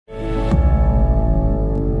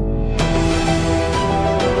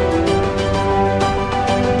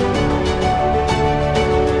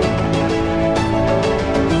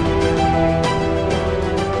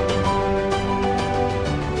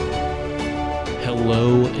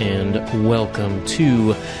Hello and welcome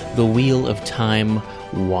to the Wheel of Time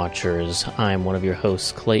Watchers. I'm one of your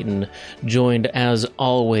hosts, Clayton, joined as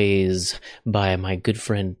always by my good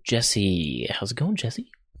friend Jesse. How's it going,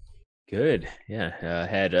 Jesse? Good. Yeah.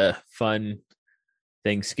 Had a fun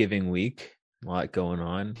Thanksgiving week. A lot going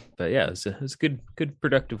on. But yeah, it was a good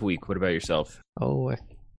productive week. What about yourself? Oh, I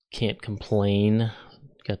can't complain.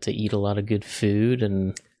 Got to eat a lot of good food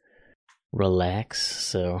and relax,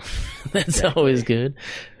 so that's Exactly. always good.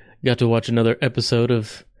 Got to watch another episode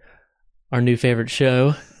of our new favorite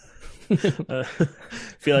show. I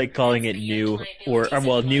feel like calling it new,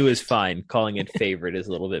 well, new is fine. Calling it favorite is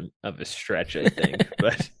a little bit of a stretch, I think.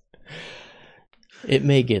 But it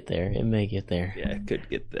may get there. Yeah, it could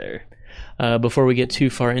get there. Before we get too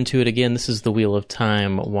far into it, again, this is the Wheel of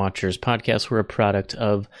Time Watchers podcast. We're a product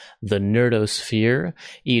of the Nerdosphere.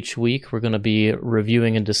 Each week, we're going to be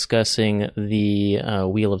reviewing and discussing the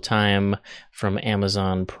Wheel of Time from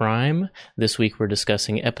Amazon Prime. This week, we're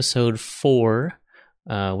discussing episode 4,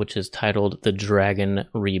 which is titled The Dragon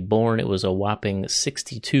Reborn. It was a whopping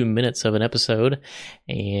 62 minutes of an episode,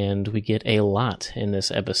 and we get a lot in this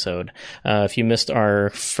episode. If you missed our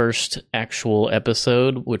first actual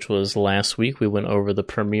episode, which was last week, we went over the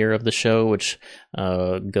premiere of the show, which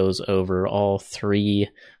goes over all 3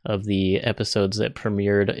 of the episodes that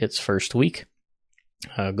premiered its first week.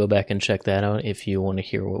 Go back and check that out if you want to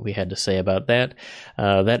hear what we had to say about that.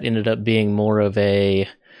 That ended up being more of a...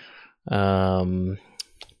 how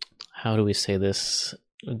do we say this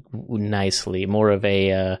nicely? More of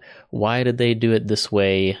a why did they do it this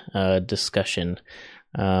way discussion.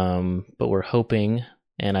 But we're hoping,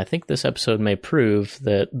 and I think this episode may prove,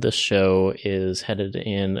 that this show is headed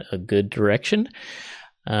in a good direction.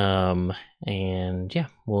 And yeah,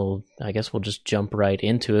 I guess we'll just jump right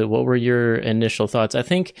into it. What were your initial thoughts? I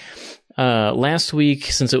think last week,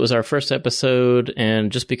 since it was our first episode,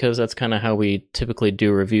 and just because that's kind of how we typically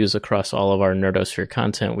do reviews across all of our Nerdosphere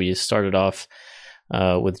content, we started off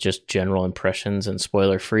with just general impressions and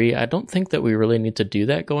spoiler free. I don't think that we really need to do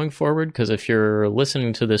that going forward, because if you're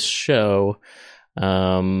listening to this show,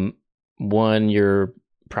 one, you're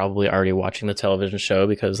probably already watching the television show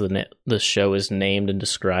because the show is named and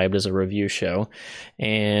described as a review show.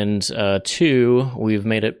 And 2, we've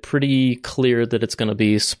made it pretty clear that it's going to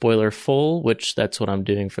be spoiler full, which that's what I'm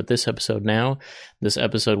doing for this episode now. This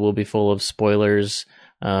episode will be full of spoilers.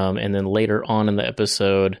 And then later on in the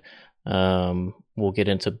episode, we'll get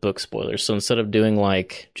into book spoilers. So instead of doing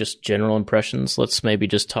like just general impressions, let's maybe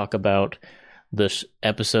just talk about the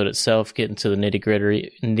episode itself, get into the nitty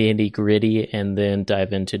gritty, and then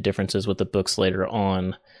dive into differences with the books later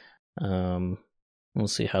on. We'll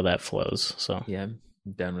see how that flows. So yeah, I'm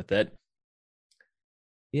down with that.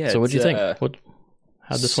 Yeah. So what do you think? How'd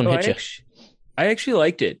this one hit you? I actually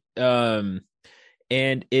liked it. And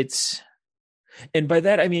by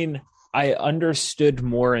that I mean I understood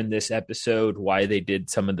more in this episode why they did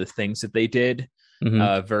some of the things that they did.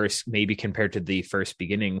 Versus maybe compared to the first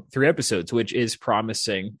beginning 3 episodes, which is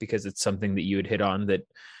promising because it's something that you had hit on that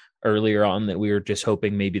earlier on, that we were just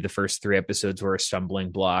hoping maybe the first 3 episodes were a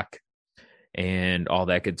stumbling block and all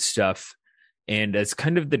that good stuff. And that's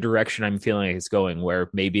kind of the direction I'm feeling like it's going,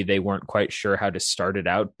 where maybe they weren't quite sure how to start it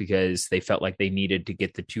out because they felt like they needed to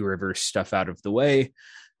get the Two Rivers stuff out of the way.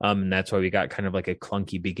 And that's why we got kind of like a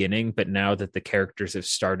clunky beginning. But now that the characters have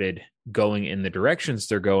started going in the directions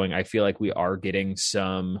they're going, I feel like we are getting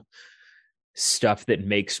some stuff that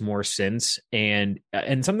makes more sense. And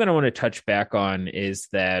something I want to touch back on is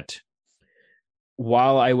that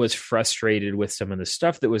while I was frustrated with some of the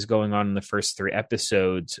stuff that was going on in the first 3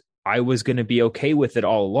 episodes, I was going to be okay with it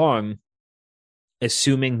all along,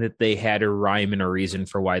 assuming that they had a rhyme and a reason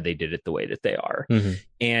for why they did it the way that they are.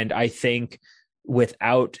 And I think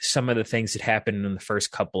without some of the things that happened in the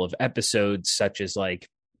first couple of episodes, such as like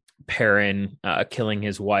Perrin killing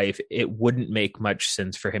his wife, it wouldn't make much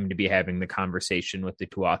sense for him to be having the conversation with the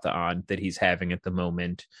Tuatha Aunt that he's having at the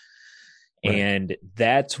moment. Right. And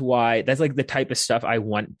that's like the type of stuff I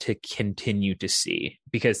want to continue to see,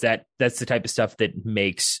 because that's the type of stuff that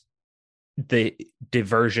makes the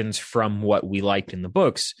diversions from what we liked in the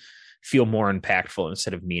books feel more impactful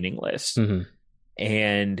instead of meaningless.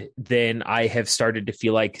 And then I have started to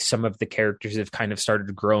feel like some of the characters have kind of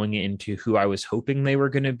started growing into who I was hoping they were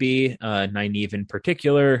going to be. Nynaeve in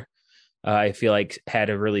particular, I feel like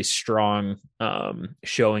had a really strong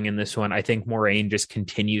showing in this one. I think Moiraine just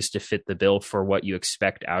continues to fit the bill for what you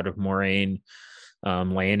expect out of Moiraine.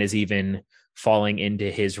 Lan is even falling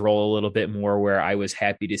into his role a little bit more, where I was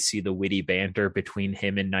happy to see the witty banter between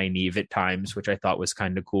him and Nynaeve at times, which I thought was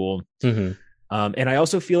kind of cool. And I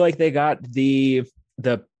also feel like they got the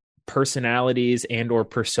personalities and or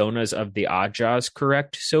personas of the Ajahs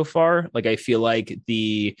correct so far. Like, I feel like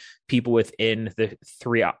the people within the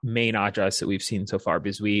three main Ajahs that we've seen so far,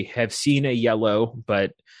 because we have seen a yellow,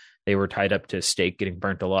 but they were tied up to a stake getting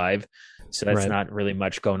burnt alive. So that's not really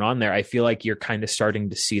much going on there. I feel like you're kind of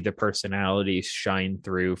starting to see the personalities shine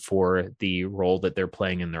through for the role that they're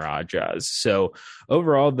playing in their Ajahs. So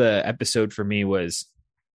overall, the episode for me was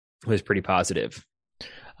pretty positive.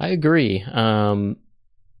 I agree. I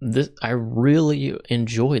really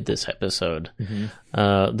enjoyed this episode.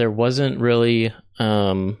 There wasn't really,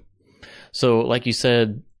 so like you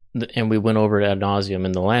said, and we went over it ad nauseum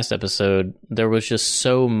in the last episode, there was just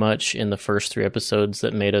so much in the first 3 episodes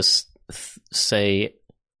that made us say,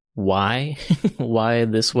 why? Why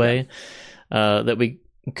this way? That we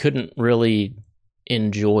couldn't really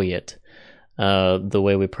enjoy it the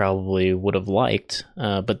way we probably would have liked.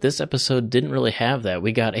 But this episode didn't really have that.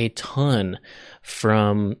 We got a ton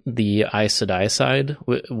from the Aes Sedai side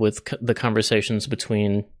with the conversations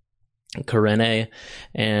between Karene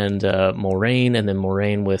and Moraine, and then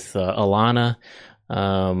Moraine with Alana.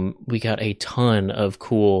 We got a ton of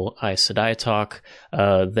cool Aes Sedai talk.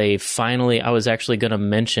 They finally, I was actually going to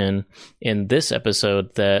mention in this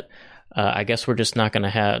episode that I guess we're just not going to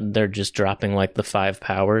have, they're just dropping like the 5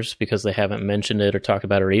 powers because they haven't mentioned it or talked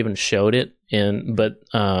about it or even showed it but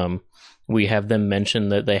we have them mention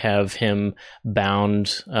that they have him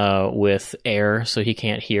bound with air so he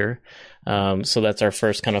can't hear. So that's our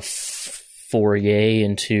first kind of foray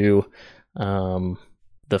into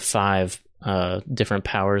the 5 different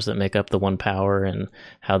powers that make up the 1 power and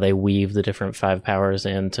how they weave the different 5 powers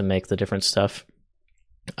in to make the different stuff.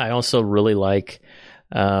 I also really like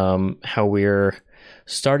how we're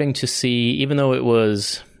starting to see, even though it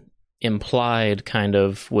was implied kind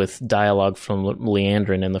of with dialogue from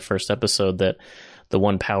Leandrin in the first episode, that the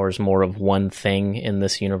 1 power is more of one thing in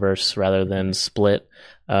this universe rather than split,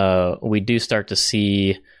 we do start to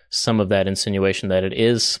see some of that insinuation that it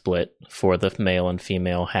is split for the male and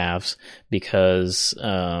female halves, because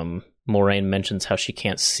Moraine mentions how she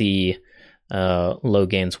can't see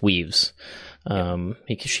Logain's weaves.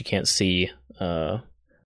 She can't see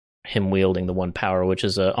him wielding the 1 power, which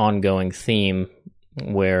is an ongoing theme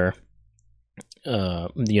where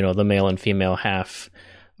the male and female half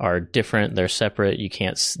are different, they're separate,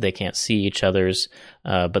 they can't see each other's,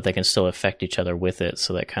 but they can still affect each other with it.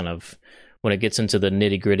 So that kind of, when it gets into the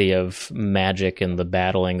nitty-gritty of magic and the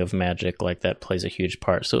battling of magic, like, that plays a huge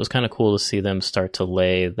part. So it was kind of cool to see them start to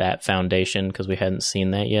lay that foundation, because we hadn't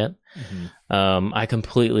seen that yet. I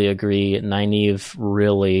completely agree. Nynaeve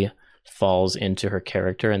really falls into her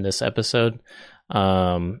character in this episode.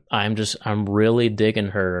 I'm really digging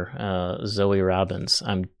her, Zoe Robbins.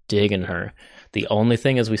 I'm digging her. The only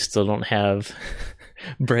thing is we still don't have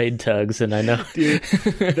braid tugs, and I know. Dude,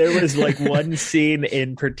 there was like one scene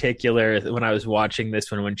in particular when I was watching this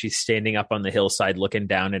one, when she's standing up on the hillside looking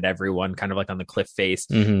down at everyone, kind of like on the cliff face.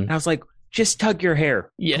 And I was like, just tug your hair,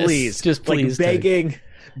 please. Just please, like,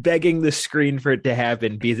 begging the screen for it to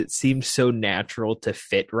happen, because it seems so natural to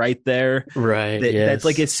fit right there. Right. That's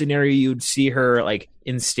like a scenario you'd see her like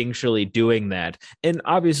instinctually doing that. And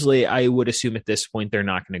obviously I would assume at this point they're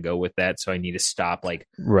not going to go with that. So I need to stop like,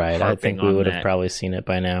 right. I think we would have probably seen it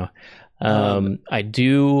by now. I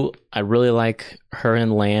really like her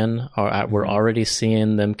and Lan. We're already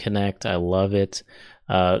seeing them connect. I love it.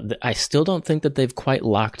 I still don't think that they've quite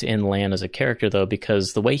locked in Lan as a character, though,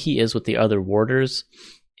 because the way he is with the other warders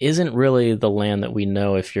isn't really the Lan that we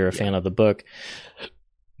know if you're a fan of the book.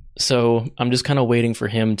 So I'm just kind of waiting for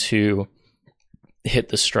him to hit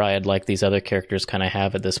the stride like these other characters kind of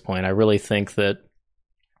have at this point. I really think that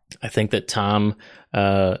Tom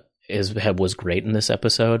was great in this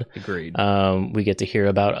episode. Agreed. We get to hear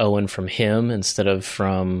about Owen from him instead of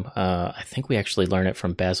from I think we actually learn it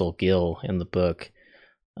from Basil Gill in the book.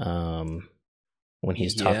 When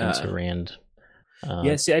he's talking to Rand.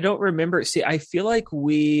 I don't remember. I feel like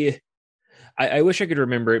I wish I could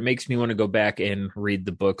remember. It makes me want to go back and read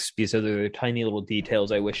the books, because there are tiny little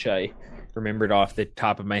details I wish I remembered off the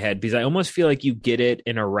top of my head, because I almost feel like you get it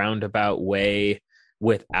in a roundabout way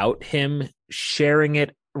without him sharing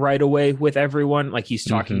it right away with everyone. Like, he's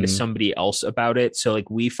talking to somebody else about it. So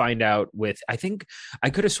like, we find out I think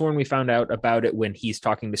I could have sworn we found out about it when he's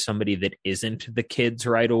talking to somebody that isn't the kids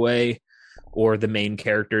right away, or the main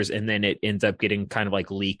characters, and then it ends up getting kind of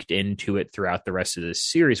like leaked into it throughout the rest of this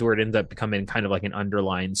series, where it ends up becoming kind of like an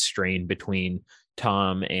underlying strain between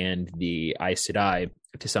Tom and the Aes Sedai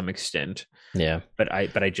to some extent. Yeah. But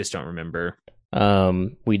I just don't remember.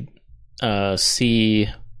 We see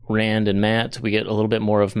Rand and Matt. We get a little bit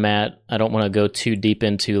more of Matt. I don't want to go too deep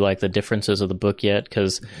into like the differences of the book yet,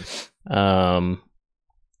 because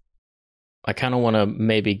I kind of want to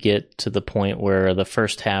maybe get to the point where the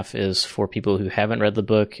first half is for people who haven't read the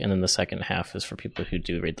book, and then the second half is for people who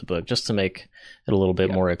do read the book, just to make it a little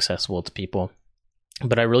bit more accessible to people.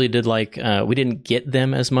 But I really did like, we didn't get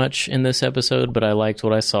them as much in this episode, but I liked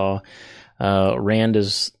what I saw. Rand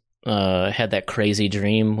had that crazy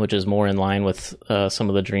dream, which is more in line with some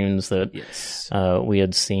of the dreams that we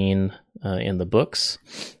had seen in the books.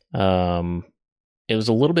 It was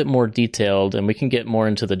a little bit more detailed, and we can get more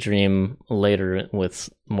into the dream later with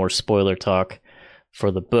more spoiler talk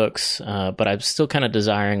for the books, but I'm still kind of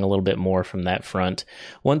desiring a little bit more from that front.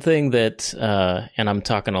 One thing that, and I'm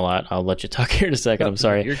talking a lot, I'll let you talk here in a second, I'm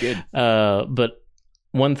sorry. You're good. But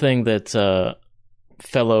one thing that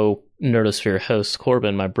fellow Nerdosphere host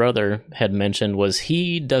Corbin, my brother, had mentioned was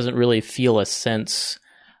he doesn't really feel a sense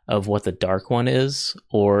of what the Dark One is,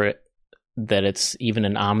 or that it's even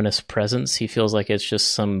an ominous presence. He feels like it's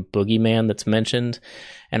just some boogeyman that's mentioned.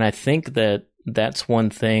 And I think that that's one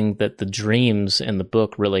thing that the dreams in the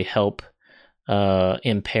book really help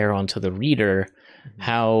impair onto the reader,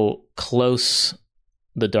 how close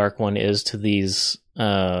the Dark One is to these,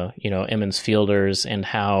 Emmons Fielders, and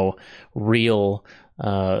how real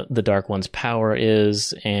the Dark One's power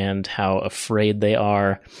is, and how afraid they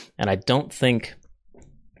are. And I don't think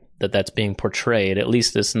that that's being portrayed. At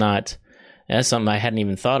least it's not. That's something I hadn't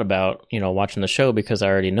even thought about, watching the show, because I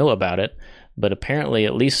already know about it. But apparently,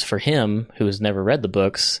 at least for him, who has never read the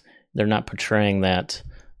books, they're not portraying that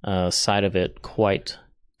side of it quite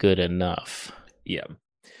good enough.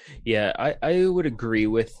 Yeah, I would agree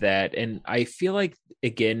with that. And I feel like,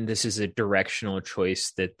 again, this is a directional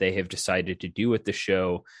choice that they have decided to do with the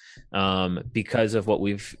show, because of what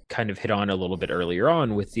we've kind of hit on a little bit earlier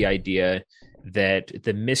on, with the idea that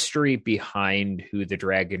the mystery behind who the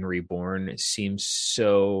Dragon Reborn seems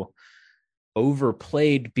so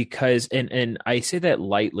overplayed, because and I say that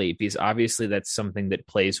lightly, because obviously that's something that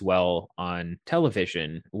plays well on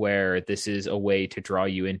television, where this is a way to draw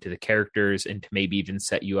you into the characters and to maybe even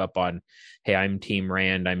set you up on, hey, I'm Team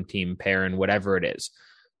Rand, I'm Team Perrin, whatever it is,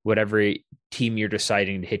 whatever team you're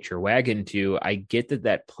deciding to hitch your wagon to. I get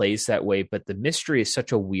that plays that way, but the mystery is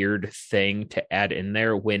such a weird thing to add in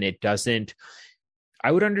there when it doesn't.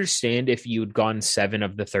 I would understand if you'd gone 7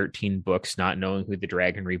 of the 13 books not knowing who the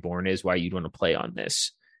Dragon Reborn is, why you'd want to play on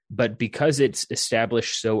this. But because it's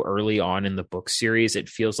established so early on in the book series, it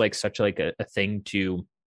feels like such like a thing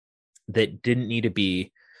that didn't need to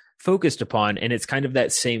be focused upon. And it's kind of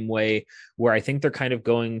that same way where I think they're kind of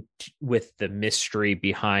going with the mystery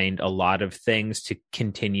behind a lot of things to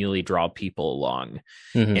continually draw people along.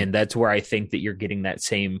 Mm-hmm. And that's where I think that you're getting that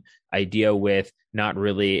same idea with not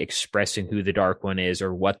really expressing who the Dark One is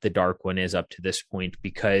or what the Dark One is up to this point,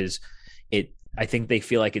 because I think they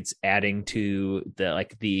feel like it's adding to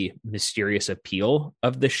the mysterious appeal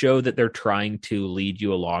of the show that they're trying to lead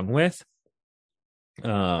you along with.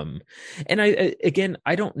 And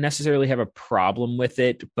I don't necessarily have a problem with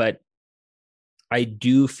it, but I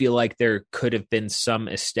do feel like there could have been some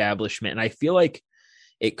establishment, and I feel like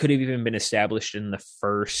it could have even been established in the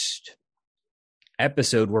first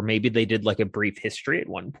episode, where maybe they did like a brief history at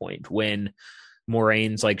one point when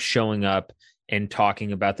Moraine's like showing up and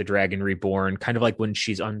talking about the Dragon Reborn, kind of like when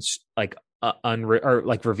she's revealing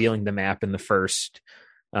the map in the first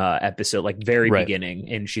episode, like very beginning,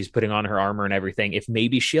 and she's putting on her armor and everything. If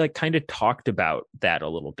maybe she like kind of talked about that a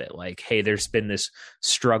little bit, like, hey, there's been this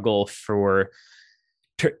struggle for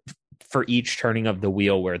each turning of the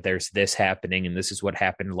wheel, where there's this happening and this is what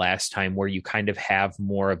happened last time, where you kind of have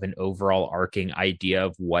more of an overall arcing idea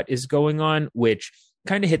of what is going on, which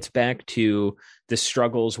kind of hits back to the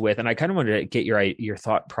struggles with, and I kind of wanted to get your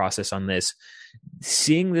thought process on this.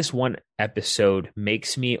 Seeing this one episode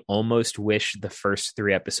makes me almost wish the first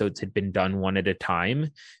 3 episodes had been done one at a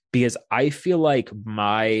time, because I feel like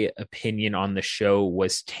my opinion on the show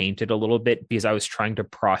was tainted a little bit because I was trying to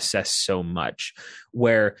process so much,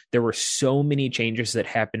 where there were so many changes that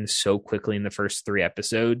happened so quickly in the first 3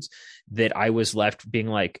 episodes that I was left being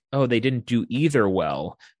like, oh, they didn't do either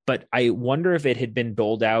well. But I wonder if it had been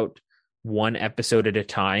doled out one episode at a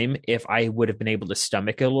time, if I would have been able to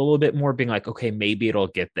stomach it a little bit more, being like, okay, maybe it'll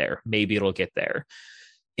get there.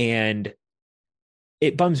 And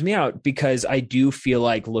it bums me out, because I do feel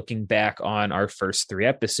like, looking back on our first 3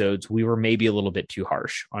 episodes, we were maybe a little bit too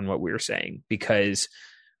harsh on what we were saying, because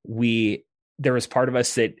there was part of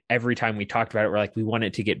us that every time we talked about it, we're like, we want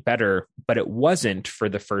it to get better, but it wasn't for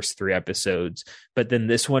the first 3 episodes. But then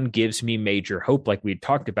this one gives me major hope, like we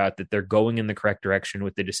talked about, that they're going in the correct direction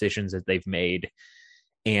with the decisions that they've made.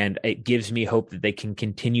 And it gives me hope that they can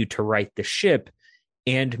continue to right the ship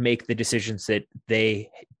and make the decisions that they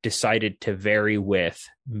decided to vary with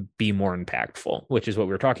be more impactful, which is what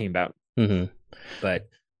we were talking about. Mm-hmm. But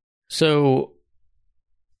so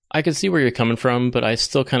I can see where you're coming from, but I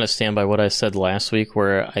still kind of stand by what I said last week,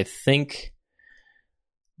 where I think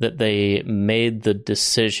that they made the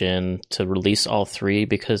decision to release all three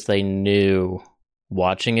because they knew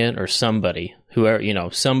watching it, or somebody, whoever,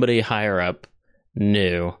 somebody higher up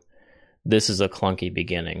knew this is a clunky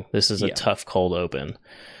beginning. This is a tough cold open.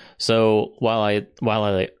 So while I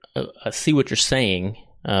see what you're saying,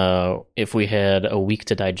 if we had a week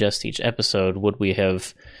to digest each episode, would we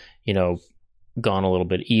have, gone a little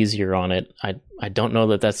bit easier on it? I don't know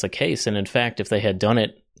that that's the case. And in fact, if they had done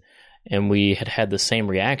it and we had the same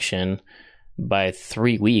reaction by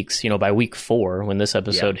 3 weeks, by week 4, when this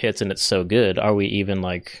episode hits and it's so good, are we even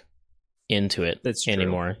like into it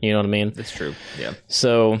anymore? You know what I mean? That's true. Yeah.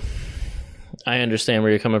 So I understand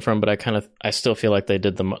where you're coming from, but I still feel like they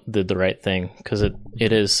did the right thing, because it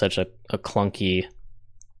is such a clunky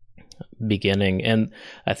beginning. And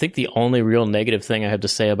I think the only real negative thing I have to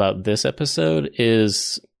say about this episode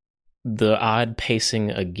is the odd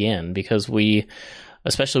pacing again, because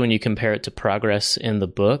especially when you compare it to progress in the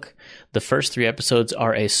book, the first 3 episodes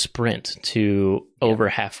are a sprint to over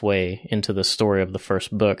halfway into the story of the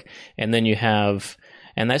first book. And then you have,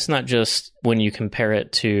 and that's not just when you compare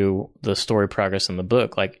it to the story progress in the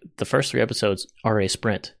book, like the first 3 episodes are a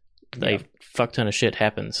sprint. A fuck ton of shit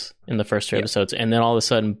happens in the first 3 episodes. And then all of a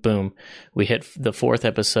sudden, boom, we hit the 4th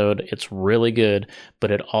episode. It's really good, but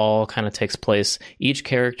it all kind of takes place. Each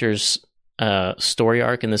character's story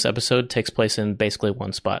arc in this episode takes place in basically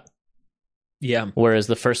one spot. Yeah. Whereas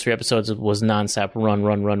the first 3 episodes was nonstop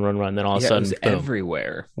run. Then all of a sudden, it was boom,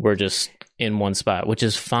 everywhere. We're just in one spot, which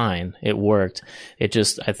is fine. It worked. It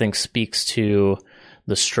just, I think, speaks to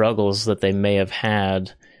the struggles that they may have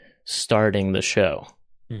had starting the show.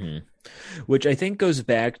 Mm-hmm. Which I think goes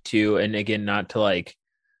back to, and again, not to like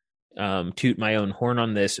toot my own horn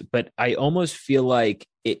on this, but I almost feel like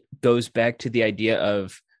it goes back to the idea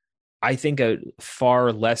of, I think a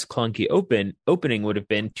far less clunky opening would have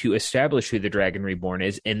been to establish who the Dragon Reborn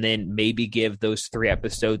is, and then maybe give those 3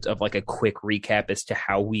 episodes of like a quick recap as to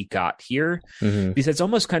how we got here. Mm-hmm. Because it's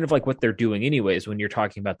almost kind of like what they're doing anyways when you're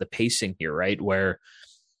talking about the pacing here, right? Where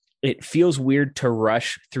it feels weird to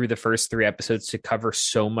rush through the first 3 episodes to cover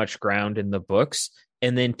so much ground in the books,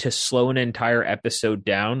 and then to slow an entire episode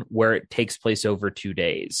down where it takes place over 2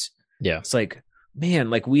 days. Yeah. It's like, man,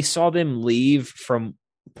 like we saw them leave from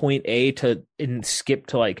point A and skip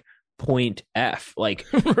to like point F, like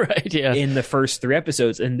right, yeah, in the first 3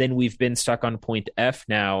 episodes, and then we've been stuck on point F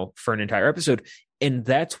now for an entire episode. And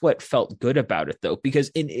that's what felt good about it, though,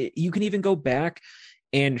 because you can even go back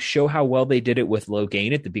and show how well they did it with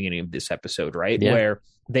Logain at the beginning of this episode, right? Yeah. Where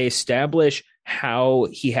they establish how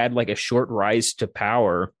he had like a short rise to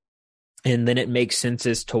power, and then it makes sense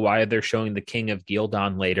as to why they're showing the King of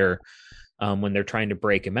Gildan later when they're trying to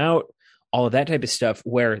break him out. All of that type of stuff,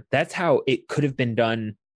 where that's how it could have been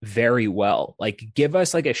done very well. Like, give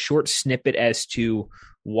us like a short snippet as to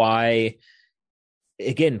why,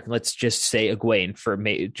 again, let's just say Egwene,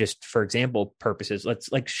 for example purposes. Let's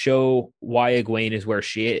like show why Egwene is where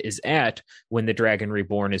she is at when the Dragon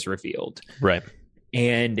Reborn is revealed. Right.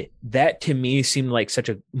 And that to me seemed like such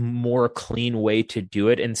a more clean way to do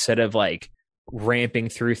it, instead of like ramping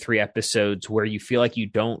through 3 episodes where you feel like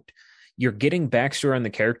you're getting backstory on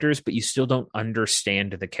the characters, but you still don't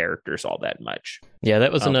understand the characters all that much. Yeah,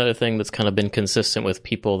 that was another thing that's kind of been consistent with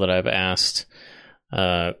people that I've asked,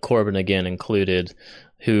 Corbin again included,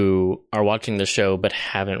 who are watching the show but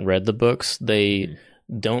haven't read the books. They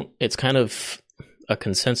don't, it's kind of a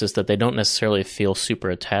consensus that they don't necessarily feel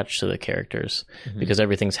super attached to the characters because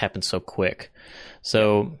everything's happened so quick.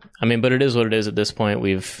 So, I mean, but it is what it is at this point.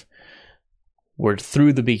 We're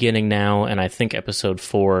through the beginning now, and I think episode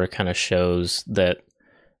 4 kind of shows that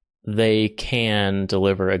they can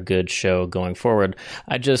deliver a good show going forward.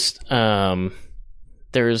 I just, I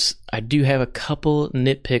do have a couple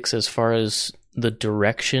nitpicks as far as the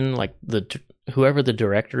direction, like whoever the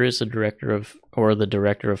director is, the director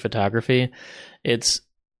of photography, it's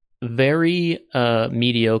very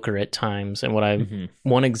mediocre at times. And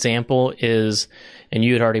one example is, and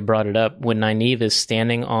you had already brought it up, when Nynaeve is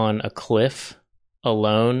standing on a cliff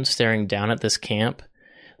alone staring down at this camp,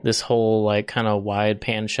 this whole like kind of wide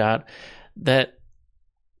pan shot, that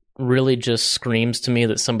really just screams to me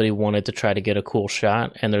that somebody wanted to try to get a cool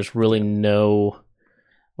shot, and there's really no,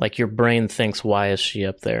 like, your brain thinks, why is she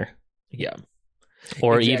up there? Yeah.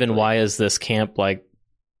 Or exactly. Even why is this camp like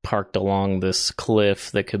parked along this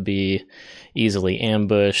cliff that could be easily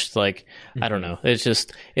ambushed. Like, I don't know.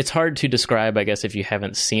 It's hard to describe, I guess, if you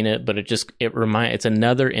haven't seen it, but it's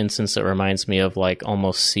another instance that reminds me of like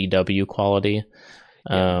almost CW quality.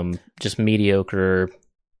 Just mediocre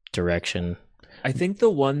direction. I think the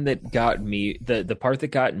one that got me, the part that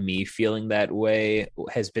got me feeling that way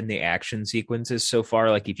has been the action sequences so far.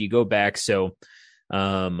 Like if you go back, so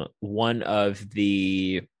one of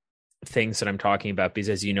the things that I'm talking about, because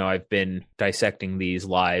as you know, I've been dissecting these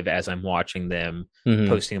live as I'm watching them,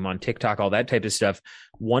 posting them on TikTok, all that type of stuff.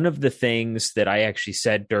 One of the things that I actually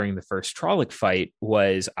said during the first Trolloc fight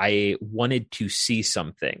was I wanted to see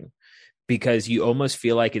something, because you almost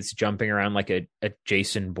feel like it's jumping around like a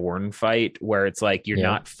Jason Bourne fight where it's like you're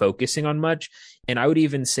not focusing on much. And I would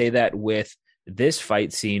even say that with this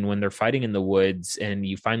fight scene when they're fighting in the woods and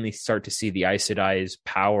you finally start to see the Aes Sedai's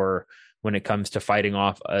power when it comes to fighting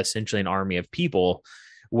off essentially an army of people,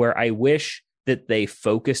 where I wish that they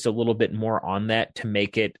focused a little bit more on that to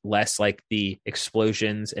make it less like the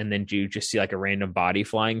explosions and then you just see like a random body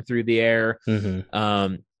flying through the air.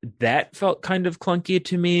 That felt kind of clunky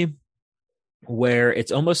to me, where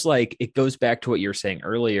it's almost like it goes back to what you were saying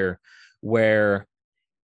earlier, where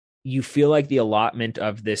you feel like the allotment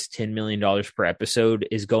of this $10 million per episode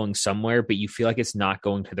is going somewhere, but you feel like it's not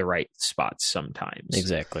going to the right spots sometimes.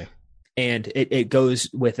 Exactly. And it goes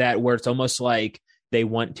with that, where it's almost like they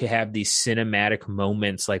want to have these cinematic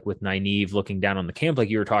moments, like with Nynaeve looking down on the camp, like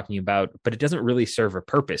you were talking about, but it doesn't really serve a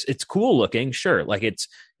purpose. It's cool looking, sure. Like it's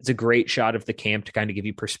a great shot of the camp to kind of give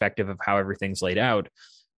you perspective of how everything's laid out.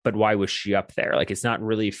 But why was she up there? Like, it's not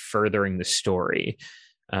really furthering the story.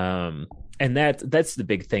 And that's the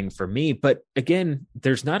big thing for me. But again,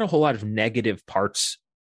 there's not a whole lot of negative parts,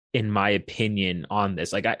 in my opinion, on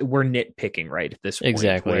this. Like we're nitpicking right at this point.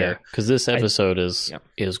 Exactly. Because this episode is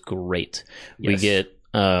great. Yes. We get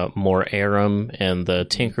more Aram and the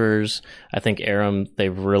Tinkers. I think Aram,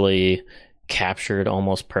 they've really captured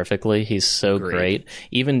almost perfectly. He's so great.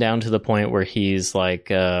 Even down to the point where he's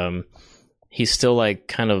like, he's still like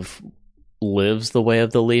kind of lives the way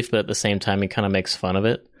of the leaf, but at the same time, he kind of makes fun of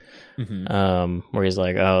it. Where he's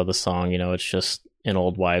like, oh, the song, it's just an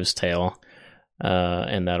old wives' tale.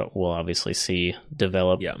 And that we'll obviously see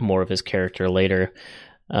develop more of his character later.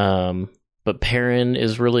 But Perrin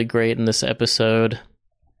is really great in this episode.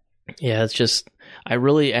 Yeah, it's just, I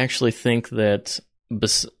really actually think that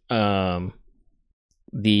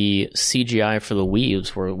the CGI for the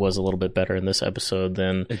weaves was a little bit better in this episode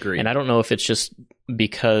than... Agreed. And I don't know if it's just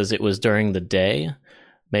because it was during the day.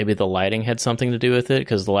 Maybe the lighting had something to do with it,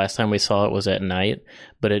 because the last time we saw it was at night,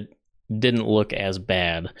 but it didn't look as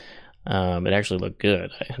bad. It actually looked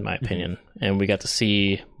good, in my opinion. And we got to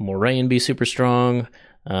see Moiraine be super strong.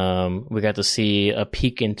 We got to see a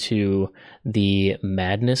peek into the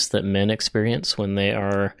madness that men experience when they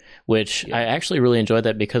are, which I actually really enjoyed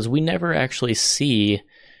that, because we never actually see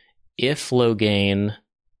if Loghain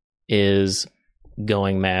is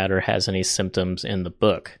going mad or has any symptoms in the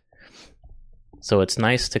book. So it's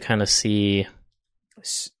nice to kind of see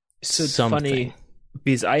something. Funny,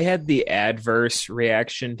 because I had the adverse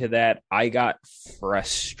reaction to that. I got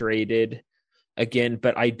frustrated again,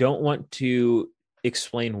 but I don't want to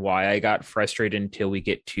explain why I got frustrated until we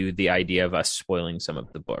get to the idea of us spoiling some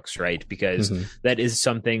of the books, right? Because that is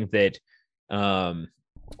something that,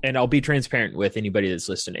 and I'll be transparent with anybody that's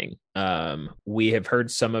listening. We have heard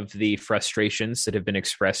some of the frustrations that have been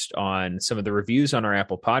expressed on some of the reviews on our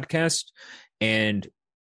Apple podcast, and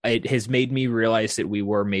it has made me realize that we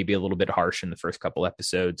were maybe a little bit harsh in the first couple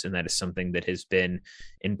episodes, and that is something that has been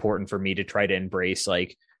important for me to try to embrace,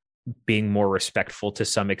 like being more respectful to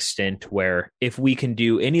some extent, where if we can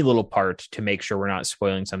do any little part to make sure we're not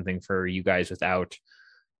spoiling something for you guys without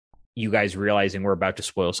you guys realizing we're about to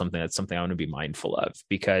spoil something, that's something I want to be mindful of,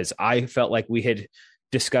 because I felt like we had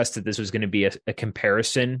discussed that this was going to be a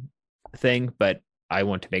comparison thing, but I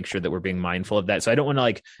want to make sure that we're being mindful of that. So I don't want to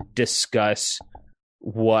like discuss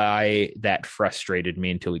why that frustrated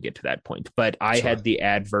me until we get to that point, but I had the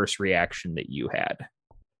adverse reaction that you had.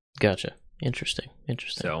 Gotcha. Interesting.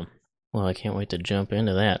 So, well, I can't wait to jump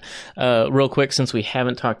into that. Real quick, since we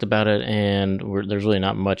haven't talked about it, and there's really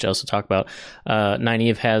not much else to talk about,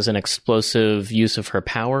 Nynaeve has an explosive use of her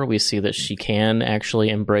power. We see that she can actually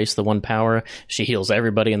embrace the one power. She heals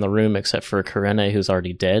everybody in the room except for Karene, who's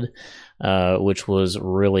already dead, which was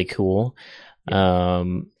really cool.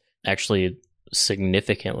 Actually,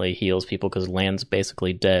 significantly heals people, because Lan's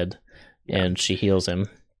basically dead, and she heals him.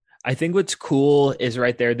 I think what's cool is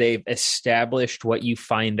right there, they've established what you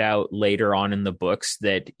find out later on in the books,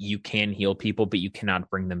 that you can heal people, but you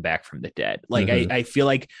cannot bring them back from the dead. Like, I feel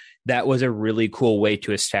like that was a really cool way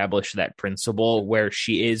to establish that principle, where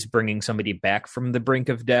she is bringing somebody back from the brink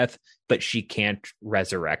of death, but she can't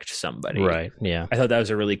resurrect somebody. Right. Yeah. I thought that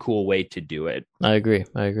was a really cool way to do it. I agree.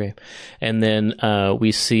 And then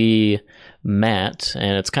we see Matt,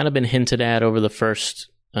 and it's kind of been hinted at over the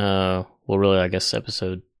first, really, I guess,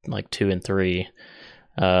 episode like 2 and 3,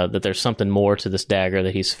 that there's something more to this dagger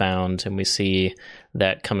that he's found, and we see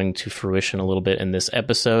that coming to fruition a little bit in this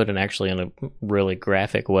episode, and actually in a really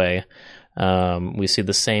graphic way. We see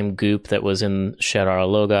the same goop that was in Shadar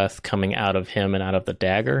Logoth coming out of him and out of the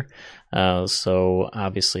dagger. So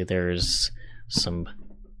obviously there's some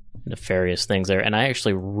nefarious things there. And I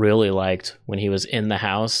actually really liked when he was in the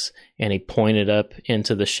house and he pointed up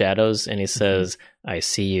into the shadows and he says, "I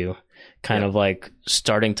see you." Kind of like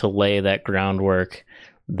starting to lay that groundwork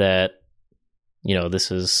that, you know,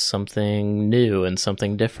 this is something new and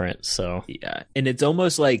something different. So yeah, and it's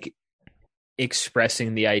almost like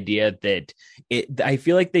expressing the idea that I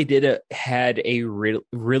feel like they did a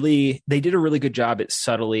really good job at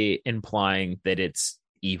subtly implying that it's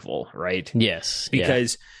evil, right? Yes,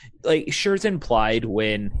 because like, sure, it's implied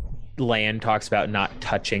when Lan talks about not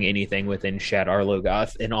touching anything within Shadar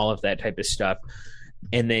Logoth and all of that type of stuff.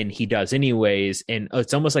 And then he does anyways. And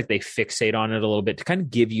it's almost like they fixate on it a little bit to kind of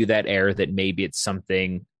give you that air that maybe it's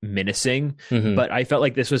something menacing. But I felt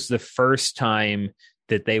like this was the first time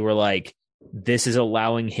that they were like, this is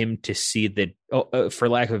allowing him to see the, for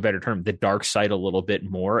lack of a better term, the dark side a little bit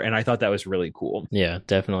more. And I thought that was really cool. Yeah,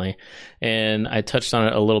 definitely. And I touched on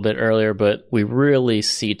it a little bit earlier, but we really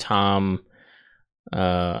see Tom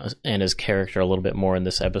and his character a little bit more in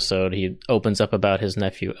this episode. He opens up about his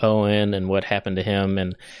nephew Owen and what happened to him,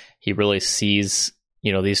 and he really sees,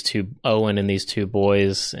 you know, these two, Owen and these two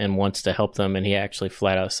boys, and wants to help them. And he actually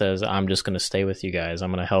flat out says, "I'm just going to stay with you guys.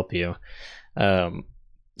 I'm going to help you."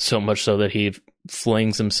 So much so that he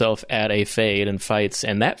flings himself at a Fade and fights.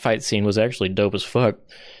 And that fight scene was actually dope as fuck.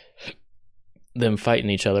 Them fighting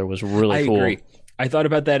each other was really cool. I agree. I thought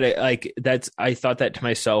about that. I thought that to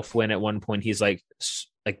myself when at one point he's like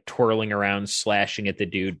twirling around, slashing at the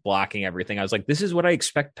dude, blocking everything. I was like, this is what I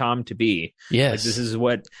expect Tom to be. Yes. Like, this is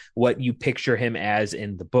what you picture him as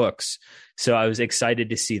in the books. So I was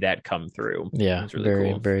excited to see that come through. Yeah. It was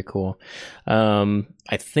really cool. Very cool.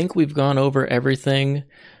 I think we've gone over everything.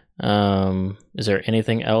 Is there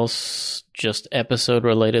anything else just episode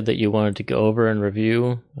related that you wanted to go over and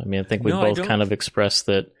review? I mean, I think we both kind of expressed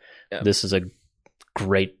that this is a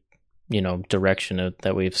great, you know, direction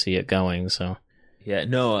that we see it going. So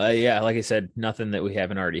like I said, nothing that we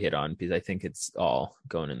haven't already hit on, because I think it's all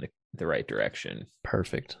going in the right direction.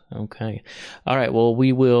 Perfect. Okay. All right. Well,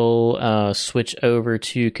 we will switch over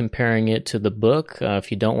to comparing it to the book. If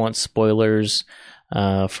you don't want spoilers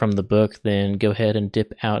from the book, then go ahead and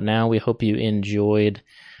dip out now. We hope you enjoyed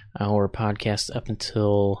our podcast up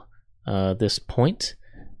until this point.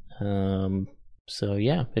 So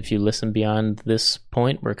yeah, if you listen beyond this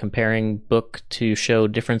point, we're comparing book to show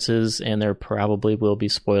differences, and there probably will be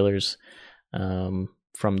spoilers from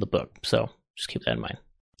the book. So just keep that in mind.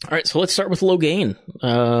 All right, so let's start with Logain.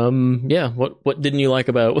 What didn't you like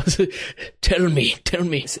about it? Tell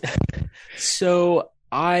me. So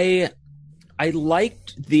I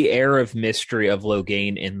liked the air of mystery of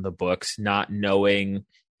Logain in the books, not knowing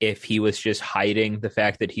if he was just hiding the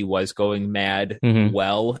fact that he was going mad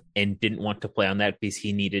well, and didn't want to play on that because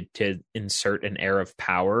he needed to insert an air of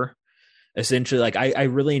power. Essentially, like, I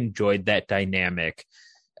really enjoyed that dynamic.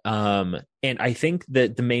 And I think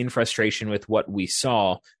that the main frustration with what we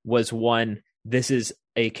saw was, one, this is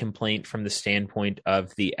a complaint from the standpoint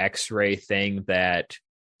of the X-ray thing that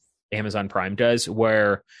Amazon Prime does,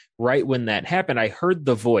 where right when that happened, I heard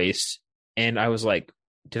the voice and I was like,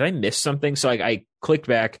 did I miss something? So I clicked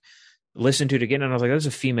back, listened to it again, and I was like, that's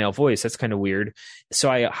a female voice. That's kind of weird.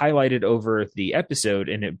 So I highlighted over the episode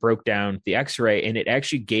and it broke down the X-ray, and it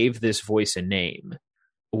actually gave this voice a name,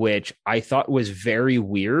 which I thought was very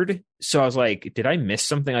weird. So I was like, did I miss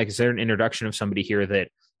something? Like, is there an introduction of somebody here that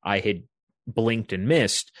I had blinked and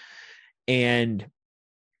missed? And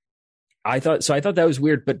I thought that was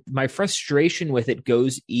weird, but my frustration with it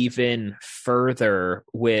goes even further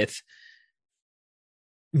with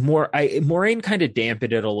Maureen kind of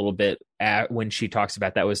dampened it a little bit when she talks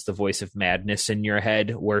about that was the voice of madness in your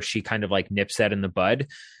head, where she kind of like nips that in the bud.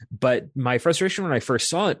 But my frustration when I first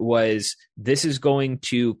saw it was, this is going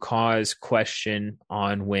to cause question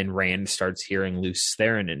on when Rand starts hearing Luce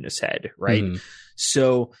Theron in his head, right?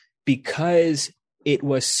 So because it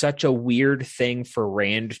was such a weird thing for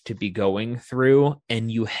Rand to be going through,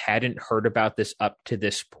 and you hadn't heard about this up to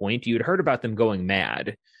this point. You'd heard about them going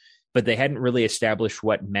mad, but they hadn't really established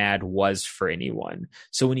what mad was for anyone.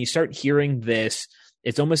 So when you start hearing this,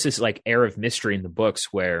 it's almost this like air of mystery in the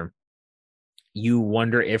books where you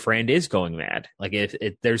wonder if Rand is going mad. Like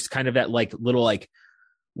if there's kind of that like little like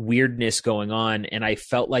weirdness going on, and I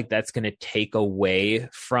felt like that's going to take away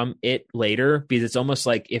from it later, because it's almost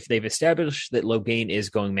like if they've established that Logain is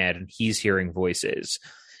going mad and he's hearing voices,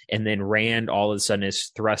 and then Rand all of a sudden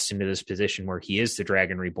is thrust into this position where he is the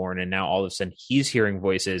Dragon Reborn, and now all of a sudden he's hearing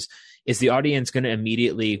voices, is the audience going to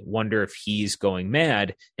immediately wonder if he's going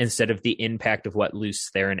mad instead of the impact of what Lews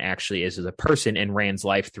Therin actually is as a person in Rand's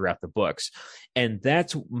life throughout the books? And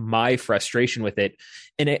that's my frustration with it.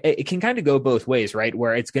 And it can kind of go both ways, right?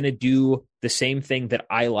 Where it's going to do the same thing that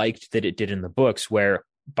I liked that it did in the books, where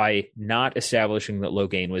by not establishing that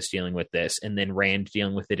Logain was dealing with this and then Rand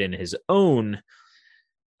dealing with it in his own,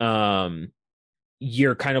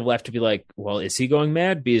 you're kind of left to be like, well, is he going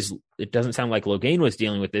mad? Because it doesn't sound like Logain was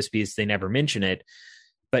dealing with this, because they never mention it.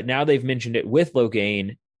 But now they've mentioned it with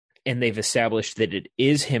Logain, and they've established that it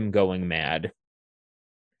is him going mad.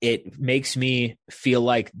 It makes me feel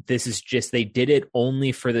like this is just, they did it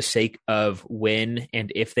only for the sake of when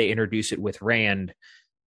and if they introduce it with Rand,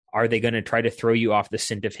 are they going to try to throw you off the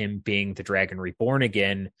scent of him being the Dragon Reborn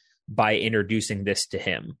again by introducing this to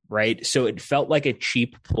him, right? So it felt like a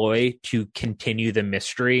cheap ploy to continue the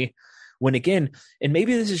mystery, when again, and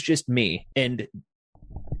maybe this is just me, and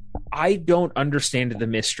I don't understand the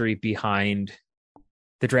mystery behind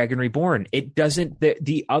the Dragon Reborn. It doesn't,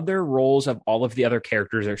 the other roles of all of the other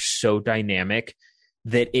characters are so dynamic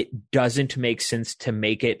that it doesn't make sense to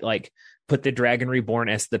make it like put the Dragon Reborn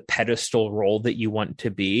as the pedestal role that you want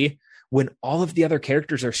to be, when all of the other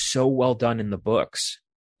characters are so well done in the books.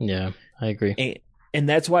 Yeah, I agree. And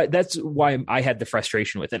that's why I had the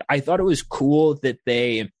frustration with it. I thought it was cool that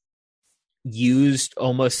they used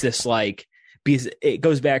almost this like, because it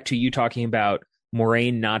goes back to you talking about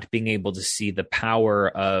Moiraine not being able to see the power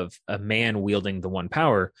of a man wielding the one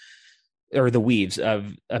power, or the weaves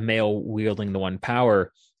of a male wielding the one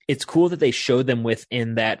power. It's cool that they show them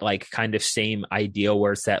within that like kind of same idea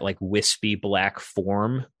where it's that like wispy black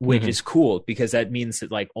form, which is cool, because that means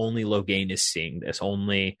that like only Logain is seeing this,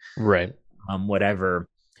 only right. Whatever.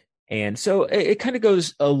 And so it kind of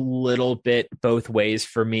goes a little bit both ways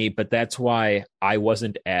for me, but that's why I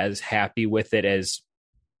wasn't as happy with it as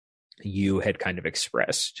you had kind of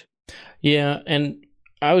expressed. Yeah, and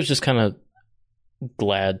I was just kind of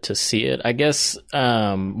glad to see it. I guess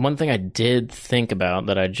one thing I did think about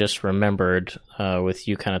that I just remembered with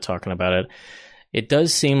you kind of talking about it, it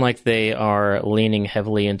does seem like they are leaning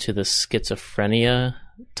heavily into the schizophrenia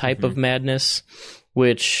type of madness,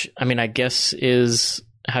 which, I mean, I guess is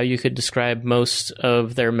how you could describe most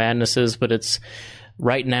of their madnesses, but it's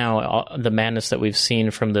right now the madness that we've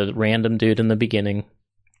seen from the random dude in the beginning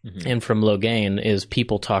and from Logain is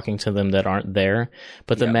people talking to them that aren't there.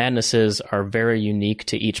 But the madnesses are very unique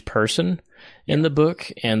to each person in the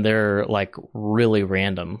book, and they're like really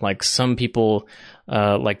random. Like some people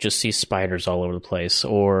like just see spiders all over the place,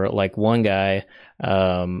 or like one guy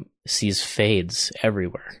sees fades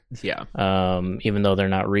everywhere. Yeah. Even though they're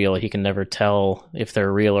not real, he can never tell if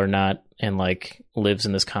they're real or not, and like lives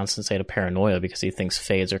in this constant state of paranoia because he thinks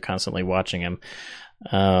fades are constantly watching him.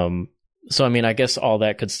 So, I mean, I guess all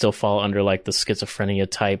that could still fall under like the schizophrenia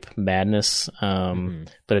type madness.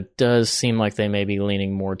 But it does seem like they may be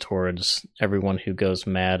leaning more towards everyone who goes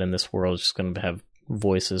mad in this world is just going to have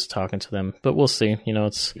voices talking to them. But we'll see. You know,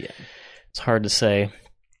 it's hard to say.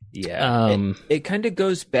 Yeah. It kind of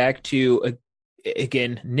goes back to,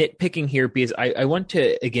 again, nitpicking here, because I want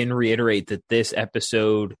to, again, reiterate that this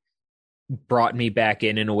episode brought me back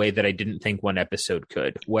in a way that I didn't think one episode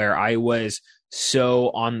could, where I was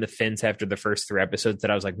so on the fence after the first 3 episodes that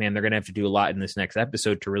I was like, man, they're going to have to do a lot in this next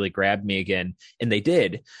episode to really grab me again. And they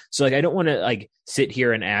did. So like, I don't want to like sit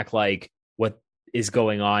here and act like what is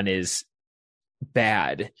going on is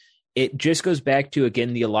bad. It just goes back to,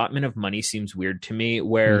 again, the allotment of money seems weird to me,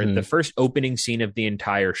 where the first opening scene of the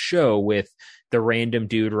entire show with the random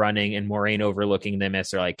dude running and Moiraine overlooking them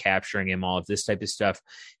as they're like capturing him, all of this type of stuff.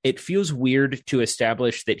 It feels weird to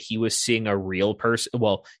establish that he was seeing a real person.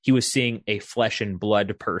 Well, he was seeing a flesh and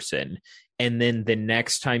blood person. And then the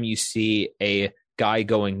next time you see a guy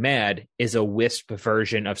going mad is a wisp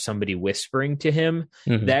version of somebody whispering to him.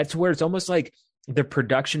 That's where it's almost like the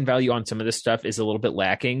production value on some of this stuff is a little bit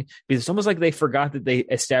lacking, because it's almost like they forgot that they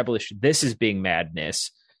established this as being madness.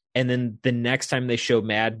 And then the next time they show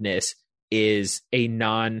madness, is a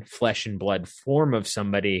non-flesh and blood form of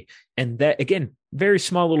somebody. And that, again, very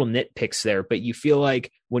small little nitpicks there, but you feel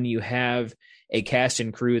like when you have a cast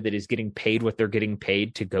and crew that is getting paid what they're getting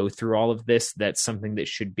paid to go through all of this, that's something that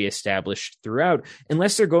should be established throughout,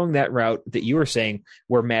 unless they're going that route that you were saying,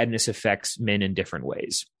 where madness affects men in different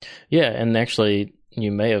ways. Yeah, and actually,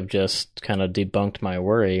 you may have just kind of debunked my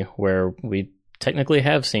worry, where we technically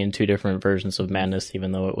have seen two different versions of madness,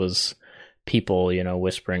 even though it was people,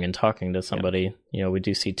 whispering and talking to somebody. Yeah. We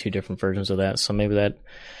do see two different versions of that, so maybe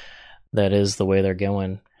that is the way they're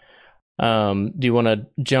going. Do you want to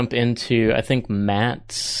jump into, I think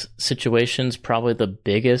Matt's situation's probably the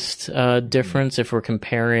biggest difference if we're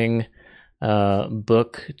comparing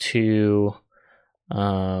book to,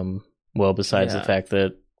 besides the fact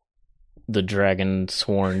that the dragon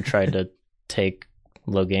sworn tried to take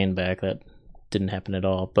Logain back. That didn't happen at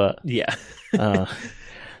all. But yeah.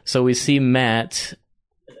 So we see Matt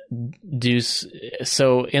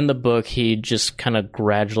so in the book, he just kind of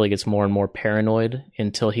gradually gets more and more paranoid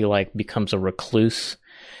until he becomes a recluse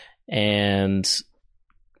and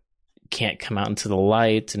can't come out into the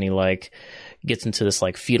light, and he gets into this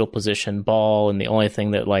fetal position ball, and the only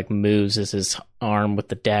thing that moves is his arm with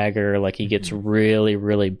the dagger. He gets really,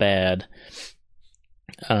 really bad.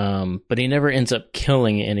 But he never ends up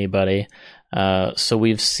killing anybody. So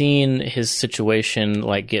we've seen his situation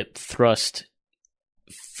get thrust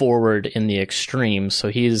forward in the extreme, so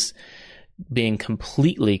he's being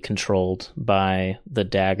completely controlled by the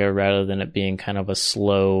dagger rather than it being kind of a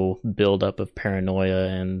slow buildup of paranoia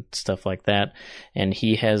and stuff like that. And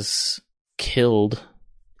he has killed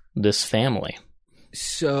this family.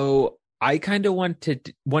 So I kind of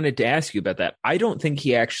wanted to ask you about that. I don't think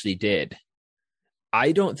he actually did.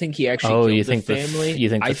 I don't think he actually killed the family. You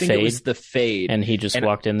think I think it was the Fade. And he just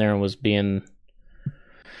walked in there and was being...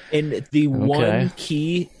 And the one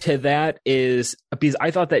key to that is, because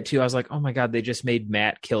I thought that too, I was like, oh my God, they just made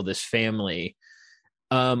Matt kill this family.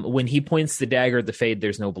 When he points the dagger at the Fade,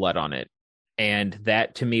 there's no blood on it. And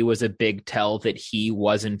that to me was a big tell that he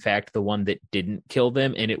was in fact the one that didn't kill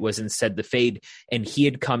them. And it was instead the Fade. And he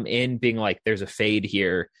had come in being like, there's a Fade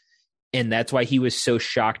here. And that's why he was so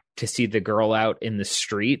shocked to see the girl out in the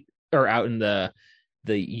street or out in the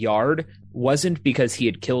yard. Wasn't because he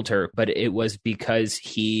had killed her, but it was because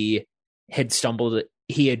he had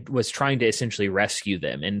was trying to essentially rescue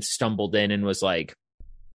them and stumbled in and was like,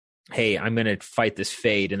 hey, I'm going to fight this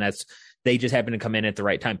Fade. And they just happened to come in at the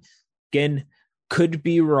right time. Again, could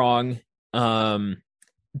be wrong. The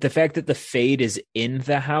fact that the Fade is in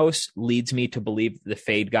the house leads me to believe the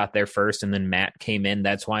Fade got there first and then Matt came in.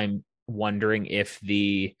 That's why I'm wondering if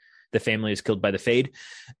the family is killed by the Fade.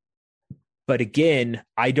 But again,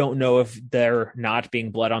 I don't know if there not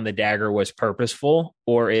being blood on the dagger was purposeful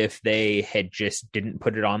or if they had just didn't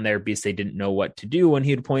put it on there because they didn't know what to do when he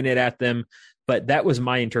had pointed at them. But that was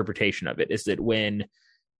my interpretation of it, is that when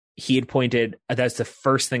he had pointed, that's the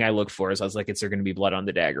first thing I looked for, is I was like, is there going to be blood on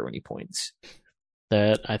the dagger when he points?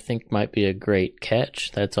 That I think might be a great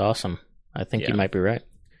catch. That's awesome. I think you might be right.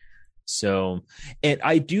 So, and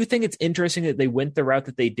I do think it's interesting that they went the route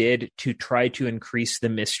that they did to try to increase the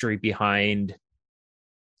mystery behind.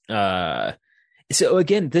 So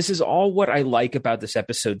again, this is all what I like about this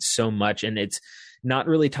episode so much, and it's not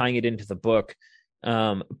really tying it into the book,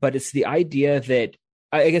 but it's the idea that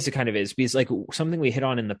I guess it kind of is, because something we hit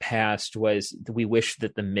on in the past was we wish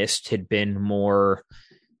that the mist had been more,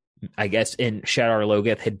 I guess, in Shadar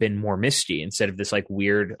Logoth had been more misty instead of this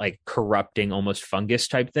weird, corrupting, almost fungus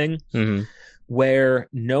type thing. Mm-hmm. Where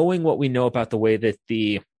knowing what we know about the way that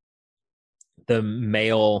the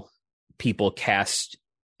male people cast,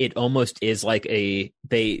 it almost is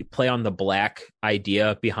they play on the black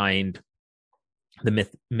idea behind the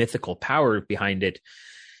mythical power behind it.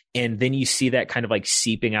 And then you see that kind of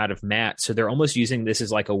seeping out of Matt. So they're almost using this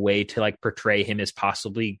as a way to portray him as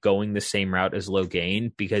possibly going the same route as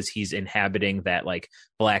Logain, because he's inhabiting that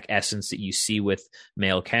black essence that you see with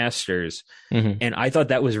male casters. Mm-hmm. And I thought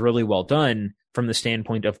that was really well done from the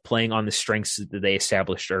standpoint of playing on the strengths that they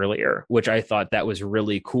established earlier, which I thought that was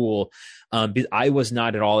really cool. I was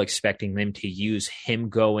not at all expecting them to use him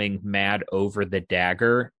going mad over the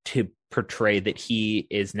dagger to portray that he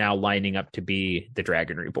is now lining up to be the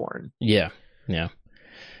Dragon Reborn. Yeah.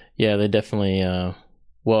 They definitely.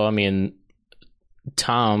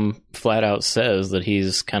 Tom flat out says that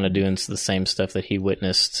he's kind of doing the same stuff that he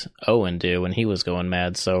witnessed Owen do when he was going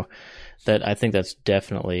mad. So that I think that's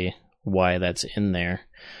definitely why that's in there,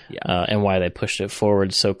 and why they pushed it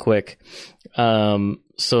forward so quick.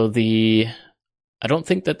 I don't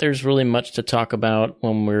think that there's really much to talk about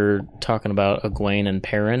when we're talking about Egwene and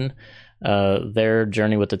Perrin. Their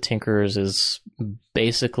journey with the Tinkerers is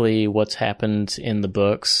basically what's happened in the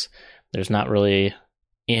books. There's not really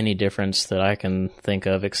any difference that I can think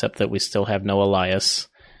of, except that we still have no Elias.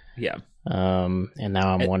 Yeah. And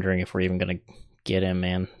now I'm wondering if we're even going to get him,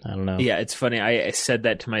 man. I don't know. Yeah, it's funny. I said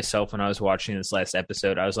that to myself when I was watching this last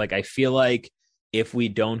episode. I was like, I feel like if we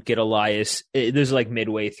don't get Elias, there's like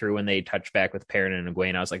midway through when they touch back with Perrin and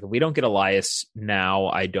Egwene, I was like, if we don't get Elias now,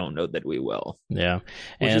 I don't know that we will. Yeah.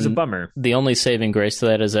 Which is a bummer. The only saving grace to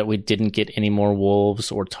that is that we didn't get any more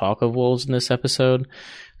wolves or talk of wolves in this episode.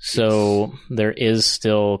 So there is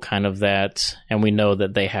still kind of that, and we know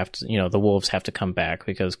that they have to, the wolves have to come back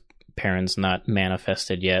because Perrin's not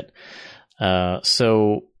manifested yet. And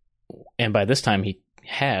by this time he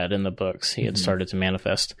had in the books, he had started to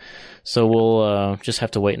manifest. So we'll just have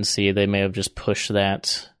to wait and see. They may have just pushed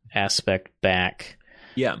that aspect back.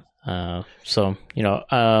 Yeah.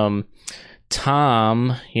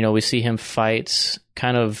 Tom, we see him fight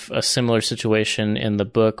kind of a similar situation in the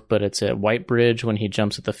book, but it's at White Bridge when he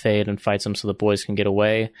jumps at the Fade and fights him so the boys can get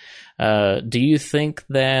away. Do you think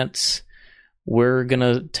that we're going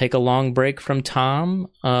to take a long break from Tom,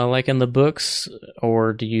 like in the books,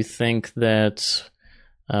 or do you think that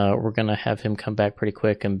we're going to have him come back pretty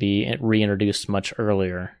quick and be reintroduced much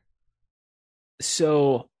earlier?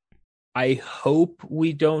 So I hope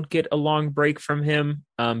we don't get a long break from him,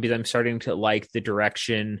 because I'm starting to like the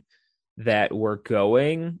direction that we're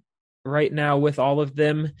going right now with all of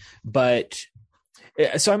them. But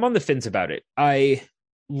so I'm on the fence about it.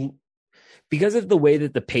 Because of the way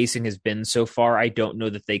that the pacing has been so far, I don't know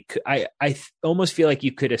that they could. I almost feel like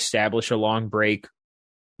you could establish a long break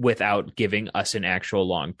without giving us an actual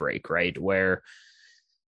long break, right? Where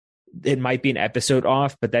it might be an episode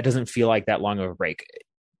off, but that doesn't feel like that long of a break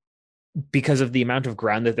because of the amount of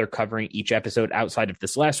ground that they're covering each episode outside of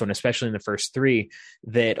this last one, especially in the first three,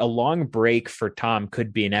 that a long break for Tom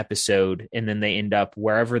could be an episode and then they end up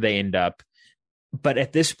wherever they end up. But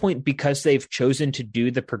at this point, because they've chosen to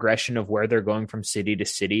do the progression of where they're going from city to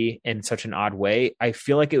city in such an odd way, I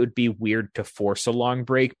feel like it would be weird to force a long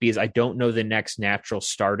break because I don't know the next natural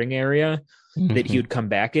starting area that he would come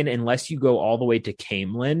back in unless you go all the way to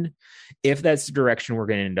Camelin. If that's the direction we're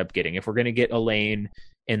going to end up getting, if we're going to get Elaine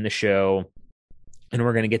in the show and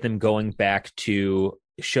we're going to get them going back to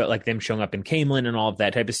show like them showing up in Camelin and all of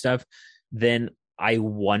that type of stuff, then I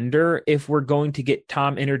wonder if we're going to get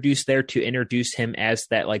Tom introduced there to introduce him as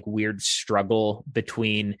that like weird struggle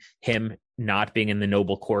between him not being in the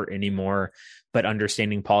noble court anymore, but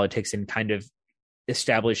understanding politics and kind of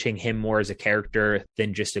establishing him more as a character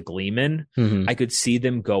than just a gleeman. I could see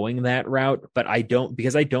them going that route, but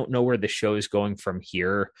because I don't know where the show is going from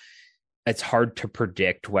here. It's hard to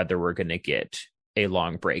predict whether we're going to get a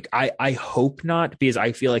long break. I hope not, because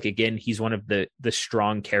I feel like, again, he's one of the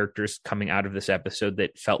strong characters coming out of this episode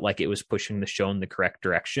that felt like it was pushing the show in the correct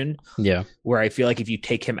direction. Yeah. Where I feel like if you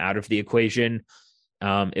take him out of the equation,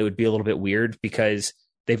 it would be a little bit weird because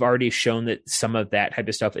they've already shown that some of that type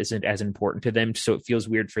of stuff isn't as important to them. So it feels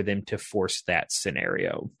weird for them to force that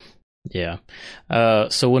scenario. Yeah.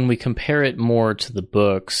 So when we compare it more to the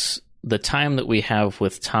books, the time that we have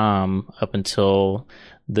with Tom up until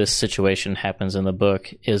this situation happens in the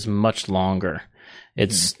book is much longer.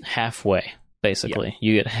 It's halfway, basically. Yeah.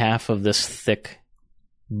 You get half of this thick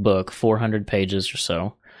book, 400 pages or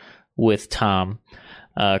so, with Tom,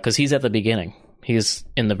 because he's at the beginning. He's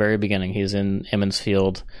in the very beginning. He's in Emmons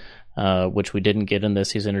Field, which we didn't get in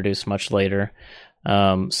this. He's introduced much later.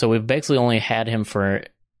 So we've basically only had him for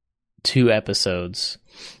 2 episodes.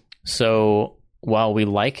 So while we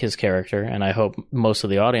like his character, and I hope most of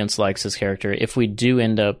the audience likes his character, if we do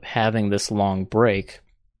end up having this long break,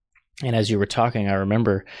 and as you were talking, I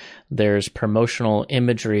remember there's promotional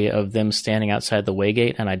imagery of them standing outside the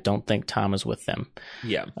Waygate, and I don't think Tom is with them.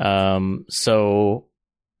 Yeah. So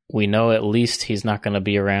we know at least he's not going to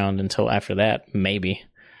be around until after that, maybe.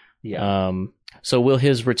 Yeah. So will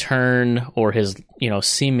his return or his,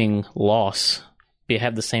 seeming loss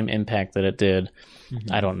have the same impact that it did?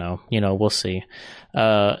 I don't know. We'll see.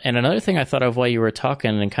 And another thing I thought of while you were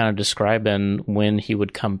talking and kind of describing when he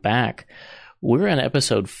would come back, we're in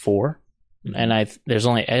episode 4, and there's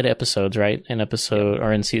only 8 episodes, right?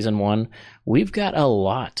 In season 1. We've got a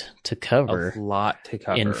lot to cover.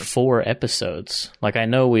 In 4 episodes. Like, I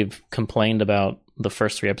know we've complained about the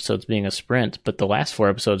first 3 episodes being a sprint, but the last 4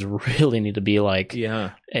 episodes really need to be like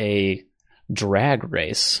a drag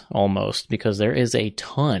race almost, because there is a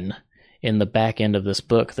ton in the back end of this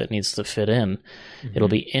book that needs to fit in. It'll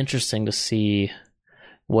be interesting to see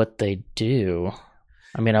what they do.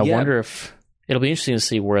 I mean, I wonder if it'll be interesting to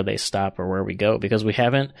see where they stop or where we go, because we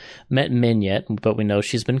haven't met Min yet, but we know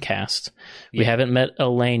she's been cast. We haven't met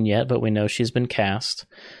Elaine yet, but we know she's been cast.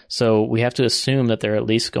 So we have to assume that they're at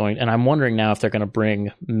least going, and I'm wondering now if they're going to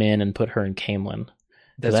bring Min and put her in Camelin.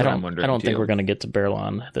 That's what I'm wondering. I don't think we're going to get to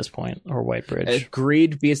Berlon at this point, or Whitebridge.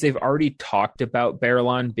 Agreed, because they've already talked about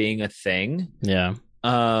Berlon being a thing. Yeah.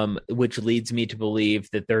 Which leads me to believe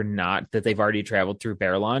that they've already traveled through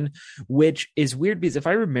Berlon, which is weird because if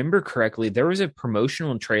I remember correctly, there was a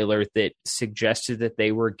promotional trailer that suggested that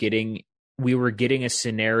we were getting a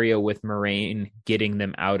scenario with Moraine getting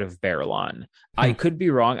them out of Berlon. I could be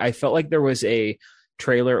wrong. I felt like there was a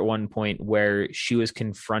trailer at one point where she was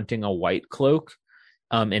confronting a white cloak,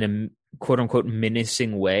 in a quote unquote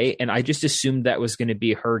menacing way. And I just assumed that was going to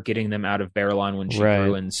be her getting them out of Berlon when she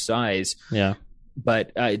grew in size. Yeah.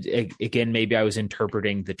 But again, maybe I was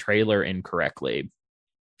interpreting the trailer incorrectly.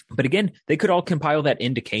 But again, they could all compile that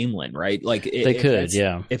into Camelin, right? Like they could,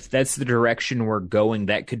 yeah. If that's the direction we're going,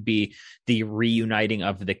 that could be the reuniting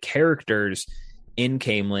of the characters in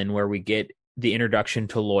Camelin, where we get the introduction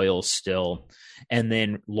to Loyal still, and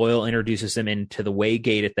then Loyal introduces them into the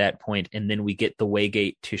Waygate at that point, and then we get the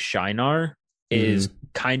Waygate to Shinar. Is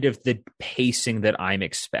kind of the pacing that I'm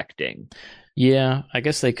expecting. Yeah, I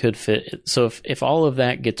guess they could fit. So if all of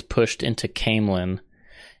that gets pushed into Camelin,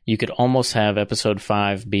 you could almost have episode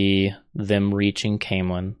 5 be them reaching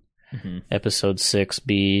Camelin. Episode 6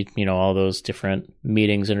 be, all those different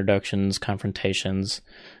meetings, introductions, confrontations.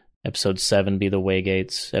 Episode 7 be the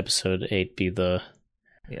Waygates. Episode 8 be the,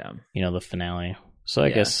 the finale. So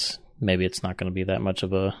I guess maybe it's not going to be that much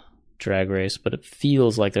of a drag race, but it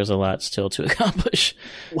feels like there's a lot still to accomplish.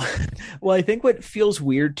 Well, I think what feels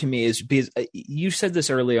weird to me is because you said this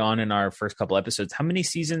early on in our first couple episodes. How many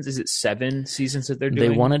seasons? Is it 7 seasons that they're doing?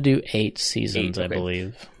 They want to do 8 seasons, okay. I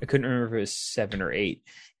believe. I couldn't remember if it was 7 or 8.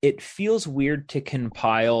 It feels weird to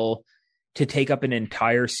take up an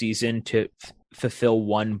entire season to fulfill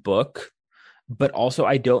one book, but also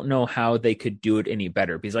I don't know how they could do it any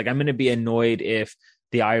better, because I'm going to be annoyed if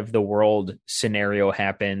the Eye of the World scenario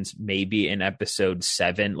happens maybe in episode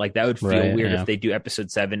 7. That would feel weird if they do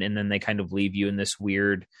episode 7 and then they kind of leave you in this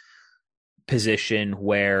weird position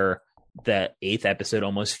where the 8th episode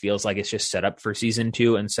almost feels like it's just set up for season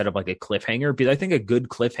 2 instead of like a cliffhanger. Because I think a good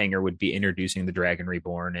cliffhanger would be introducing the Dragon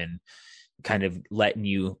Reborn and kind of letting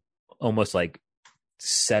you almost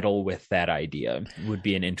settle with that idea. Would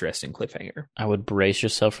be an interesting cliffhanger. I would brace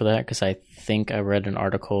yourself for that, because I think I read an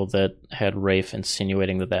article that had Rafe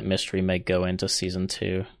insinuating that mystery may go into season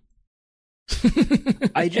 2.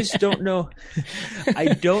 I just don't know. I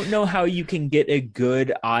don't know how you can get a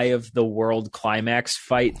good Eye of the World climax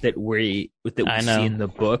fight that we see in the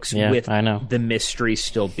books with the mystery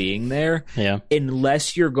still being there. Yeah.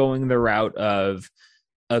 Unless you're going the route of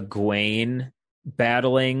Egwene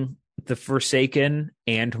battling the Forsaken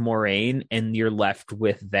and Moraine, and you're left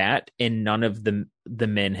with that, and none of the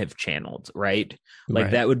men have channeled, right?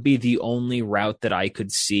 That would be the only route that I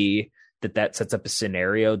could see that sets up a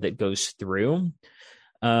scenario that goes through.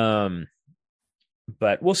 But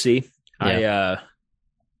we'll see. I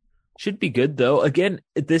should be good though. Again,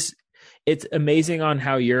 it's amazing on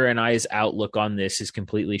how your and I's outlook on this is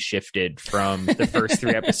completely shifted from the first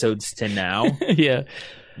 3 episodes to now. Yeah.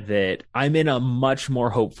 That I'm in a much more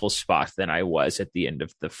hopeful spot than I was at the end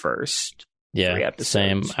of the first 3 episodes.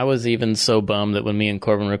 Same. I was even so bummed that when me and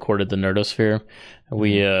Corbin recorded the Nerdosphere,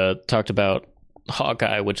 we talked about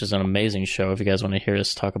Hawkeye, which is an amazing show. If you guys want to hear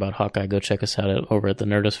us talk about Hawkeye, go check us out over at the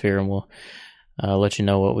Nerdosphere, and we'll let you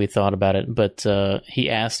know what we thought about it. But he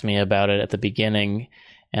asked me about it at the beginning,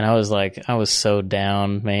 and I was so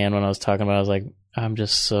down, man, when I was talking about it. I was like, I'm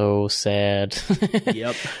just so sad.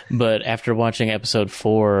 Yep. But after watching episode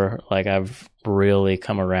 4, I've really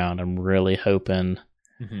come around. I'm really hoping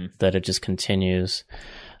that it just continues.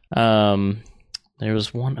 There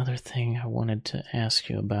was one other thing I wanted to ask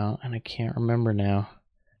you about, and I can't remember now.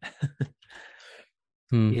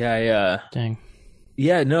 Dang.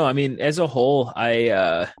 Yeah, no, I mean, as a whole,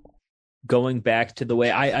 going back to the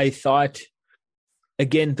way I thought,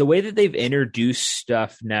 again, the way that they've introduced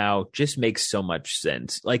stuff now just makes so much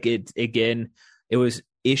sense. It was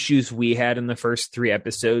issues we had in the first 3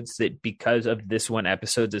 episodes that, because of this one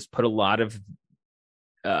episode, it's put a lot of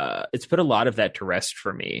that to rest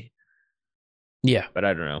for me. Yeah, but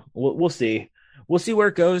I don't know. We'll see. We'll see where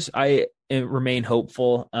it goes. I remain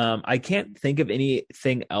hopeful. I can't think of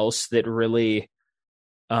anything else that really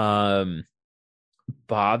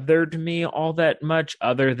bothered me all that much,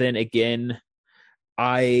 other than, again,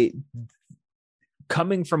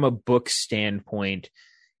 coming from a book standpoint,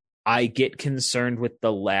 I get concerned with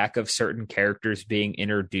the lack of certain characters being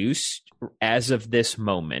introduced as of this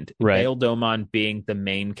moment. Right. Bail Domon being the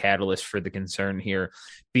main catalyst for the concern here,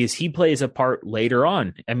 because he plays a part later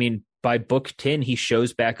on. I mean, by book 10, he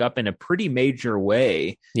shows back up in a pretty major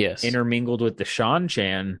way, yes, intermingled with the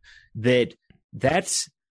Shan-Chan. That's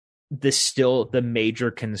still the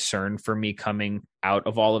major concern for me coming out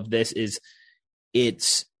of all of this is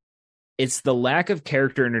it's the lack of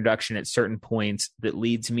character introduction at certain points that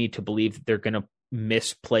leads me to believe that they're going to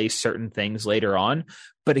misplace certain things later on.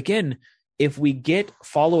 But again, if we get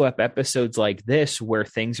follow-up episodes like this where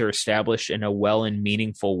things are established in a well and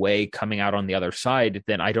meaningful way coming out on the other side,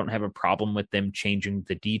 then I don't have a problem with them changing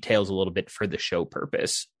the details a little bit for the show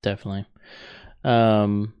purpose. Definitely.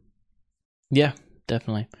 Yeah,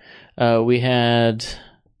 definitely. We had...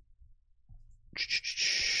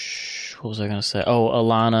 What was I going to say? Oh,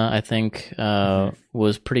 Alana, I think,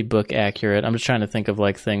 was pretty book accurate. I'm just trying to think of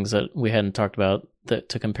like things that we hadn't talked about that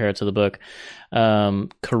to compare it to the book.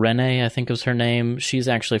 Karene, I think was her name. She's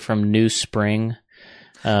actually from New Spring.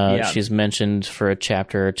 She's mentioned for a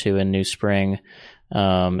chapter or two in New Spring,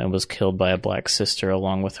 and was killed by a Black Sister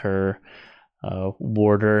along with her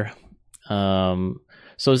warder. So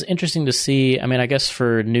it was interesting to see. I mean, I guess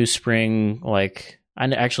for New Spring, like... I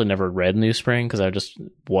actually never read New Spring because I just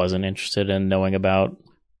wasn't interested in knowing about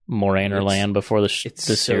Moraine or Land before the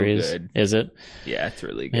series. Good. Is it? Yeah, it's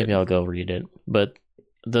really good. Maybe I'll go read it. But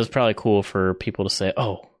that's probably cool for people to say,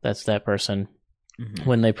 oh, that's that person. Mm-hmm.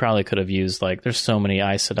 When they probably could have used, like, there's so many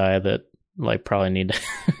Aes Sedai that, like, probably need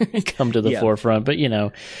to come to the forefront. But, you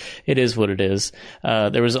know, it is what it is.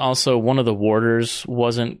 There was also one of the warders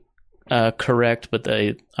wasn't correct, but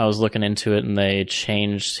I was looking into it and they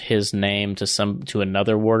changed his name to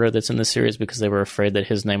another warder that's in the series because they were afraid that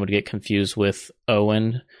his name would get confused with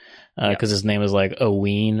Owen because his name is like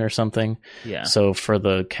Owen or something. Yeah. So for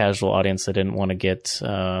the casual audience, they didn't want to get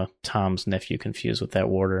Tom's nephew confused with that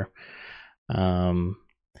warder. But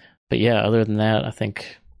yeah, other than that, I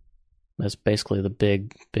think that's basically the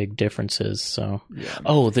big differences. So,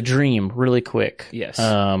 the dream, really quick. Yes.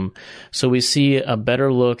 So we see a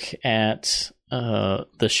better look at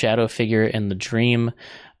the shadow figure in the dream.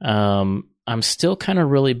 I'm still kind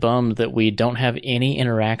of really bummed that we don't have any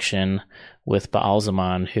interaction with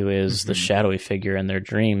Baalzamon, who is the shadowy figure in their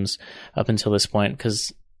dreams up until this point,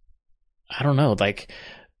 because I don't know, like,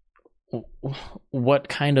 what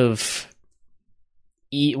kind of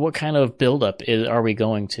buildup are we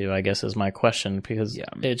going to, I guess, is my question, because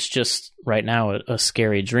it's just right now a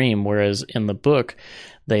scary dream, whereas in the book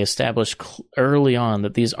they establish early on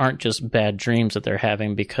that these aren't just bad dreams that they're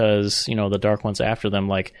having because, you know, the Dark One's after them.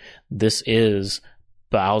 Like, this is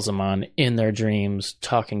Baalzamon in their dreams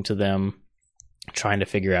talking to them, trying to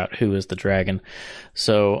figure out who is the dragon.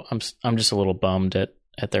 So I'm just a little bummed at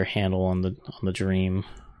their handle on the dream.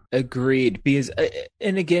 Agreed, because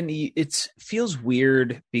and again, it feels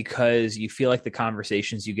weird because you feel like the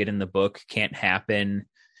conversations you get in the book can't happen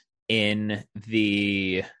in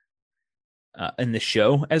the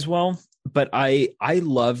show as well. But I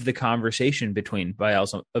love the conversation between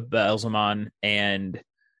Baalzamon and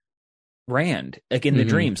Rand, like in the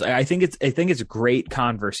dreams. I think it's a great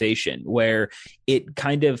conversation where it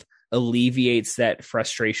kind of alleviates that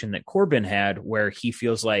frustration that Corbin had, where he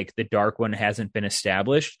feels like the Dark One hasn't been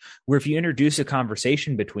established, where if you introduce a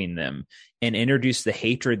conversation between them and introduce the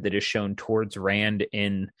hatred that is shown towards Rand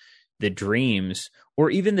in the dreams,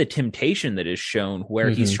 or even the temptation that is shown where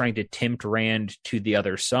he's trying to tempt Rand to the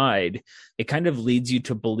other side, it kind of leads you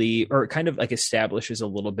to believe, or it kind of like establishes a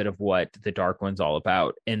little bit of what the Dark One's all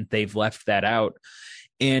about. And they've left that out.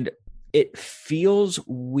 And it feels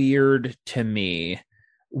weird to me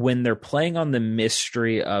when they're playing on the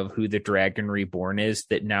mystery of who the Dragon Reborn is,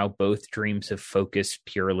 that now both dreams have focused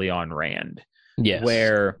purely on Rand. Yes.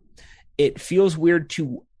 Where it feels weird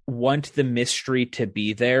to want the mystery to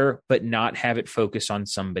be there, but not have it focus on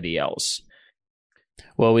somebody else.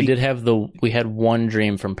 Well, we had one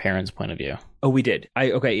dream from Perrin's point of view. Oh, we did.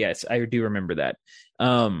 Yes, I do remember that.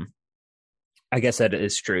 I guess that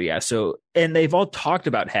is true. Yeah. So, and they've all talked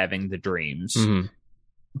about having the dreams.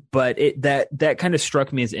 But that kind of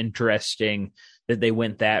struck me as interesting that they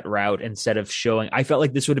went that route instead of showing. I felt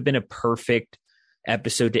like this would have been a perfect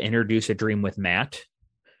episode to introduce a dream with Matt.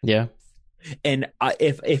 Yeah. And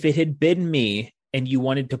if it had been me and you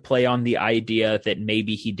wanted to play on the idea that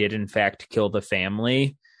maybe he did in fact kill the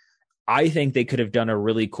family, I think they could have done a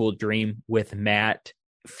really cool dream with Matt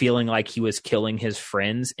feeling like he was killing his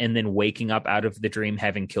friends and then waking up out of the dream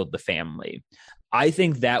having killed the family. I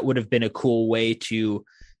think that would have been a cool way to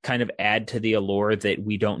kind of add to the allure that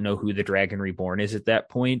we don't know who the Dragon Reborn is at that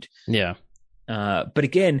point. Yeah. But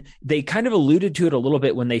again, they kind of alluded to it a little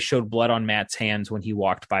bit when they showed blood on Matt's hands when he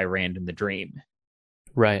walked by Rand in the dream.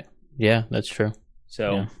 Right. Yeah, that's true.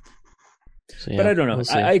 So yeah, but I don't know. We'll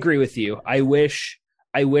I agree with you. I wish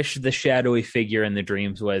the shadowy figure in the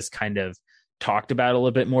dreams was kind of talked about a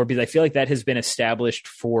little bit more, because I feel like that has been established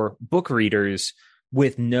for book readers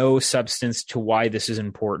with no substance to why this is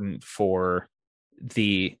important for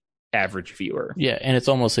the average viewer. Yeah, and it's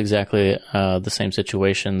almost exactly the same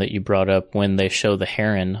situation that you brought up when they show the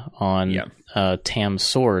heron on Tam's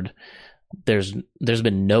sword. There's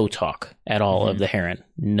been no talk at all of the heron,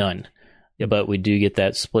 none. But we do get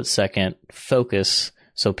that split second focus,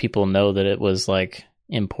 so people know that it was like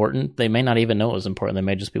important. They may not even know it was important. They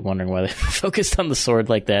may just be wondering why they focused on the sword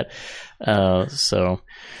like that.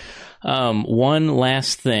 One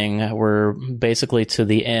last thing. We're basically to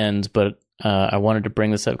the end, but I wanted to bring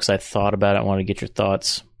this up because I thought about it. I wanted to get your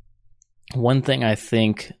thoughts. One thing I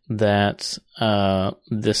think that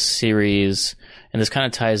this series, and this kind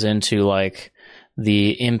of ties into like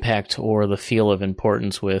the impact or the feel of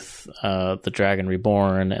importance with the Dragon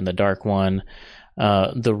Reborn and the Dark One.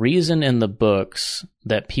 The reason in the books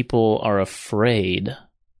that people are afraid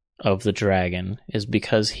of the dragon is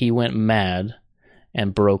because he went mad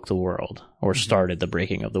and broke the world, or started the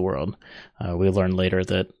breaking of the world. We learned later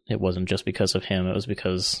that it wasn't just because of him. It was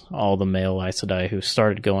because all the male Aes Sedai who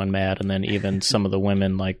started going mad, and then even some of the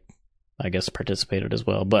women, like, I guess, participated as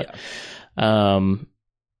well. But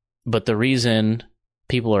the reason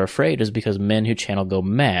people are afraid is because men who channel go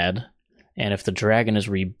mad, and if the dragon is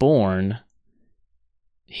reborn,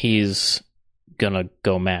 he's gonna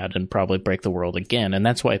go mad and probably break the world again, and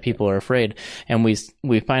that's why people are afraid. And we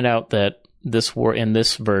find out that in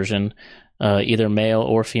this version, either male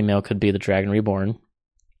or female could be the Dragon Reborn,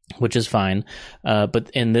 which is fine. But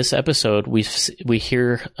in this episode, we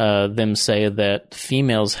hear them say that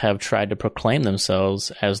females have tried to proclaim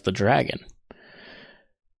themselves as the dragon.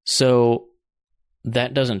 So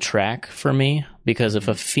that doesn't track for me, because if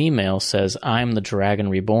a female says, "I'm the Dragon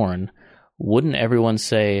Reborn," wouldn't everyone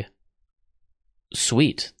say,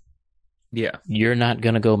 "Sweet, yeah, you're not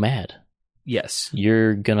gonna go mad. Yes,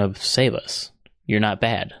 you're gonna save us. You're not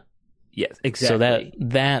bad." Yes, exactly. So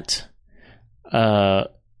that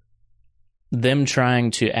them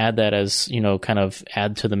trying to add that as, kind of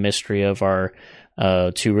add to the mystery of our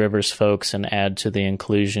Two Rivers folks, and add to the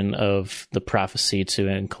inclusion of the prophecy to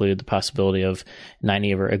include the possibility of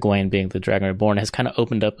Nynaeve or Egwene being the Dragon Reborn, has kind of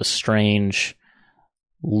opened up a strange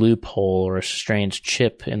loophole or a strange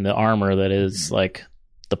chip in the armor that is like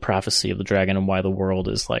the prophecy of the dragon, and why the world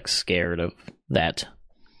is like scared of that.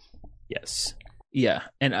 Yes. Yeah.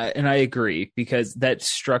 And I agree, because that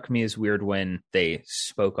struck me as weird when they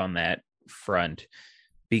spoke on that front,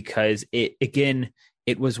 because it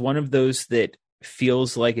was one of those that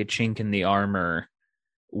feels like a chink in the armor,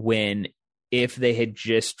 when if they had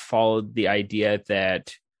just followed the idea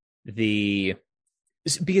that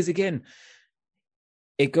because again,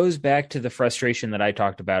 it goes back to the frustration that I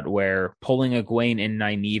talked about, where pulling Egwene and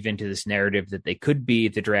Nynaeve into this narrative that they could be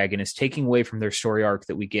the dragon is taking away from their story arc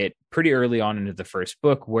that we get pretty early on into the first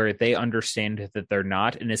book, where they understand that they're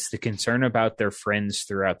not, and it's the concern about their friends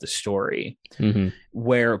throughout the story.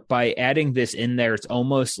 Where by adding this in there, it's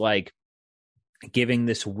almost like giving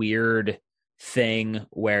this weird thing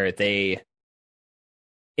where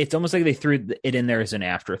it's almost like they threw it in there as an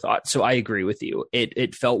afterthought. So I agree with you.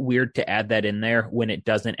 It felt weird to add that in there when it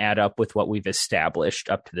doesn't add up with what we've established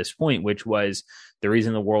up to this point, which was the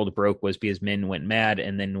reason the world broke was because men went mad.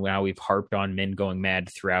 And then now we've harped on men going mad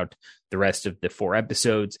throughout the rest of the 4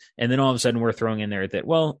 episodes. And then all of a sudden we're throwing in there that,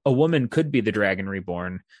 well, a woman could be the Dragon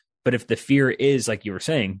Reborn. But if the fear is, like you were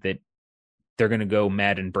saying, that they're going to go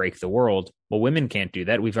mad and break the world, well, women can't do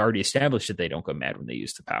that. We've already established that they don't go mad when they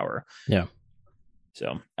use the power. Yeah.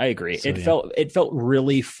 So I agree. It felt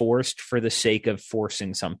really forced for the sake of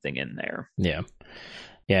forcing something in there. Yeah.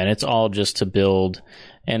 Yeah. And it's all just to build.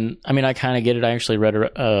 And I mean, I kind of get it. I actually read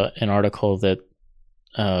an article that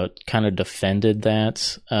kind of defended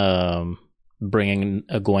that, bringing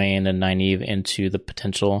Egwene and Nynaeve into the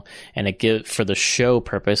potential. And for the show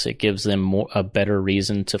purpose, it gives them a better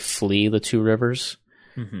reason to flee the Two Rivers.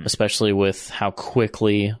 Especially with how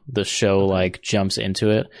quickly the show like jumps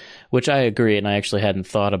into it, which I agree, and I actually hadn't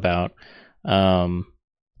thought about.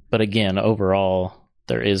 But again, overall,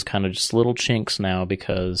 there is kind of just little chinks now,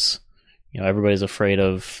 because everybody's afraid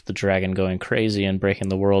of the dragon going crazy and breaking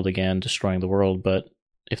the world again, destroying the world. But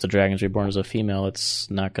if the dragon's reborn as a female,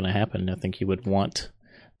 it's not going to happen. I think you would want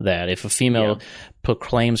that. If a female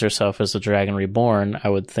proclaims herself as the Dragon Reborn, I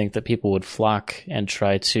would think that people would flock and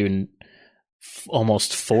try to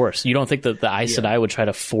almost forced. You don't think that the Aes Sedai would try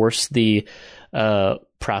to force the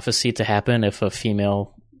prophecy to happen if a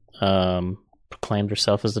female proclaimed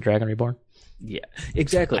herself as the Dragon Reborn? Yeah,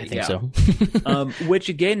 exactly. I think so. Which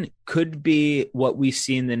again could be what we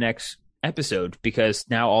see in the next episode, because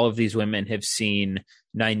now all of these women have seen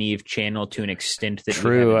Nynaeve channel to an extent that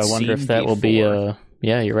True. I wonder if that before. will be a.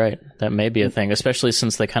 Yeah, you're right. That may be a thing, especially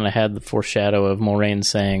since they kind of had the foreshadow of Moraine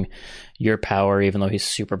saying your power, even though he's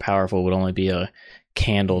super powerful, would only be a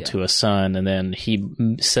candle to a sun. And then he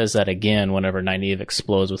says that again whenever Nynaeve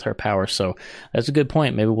explodes with her power. So that's a good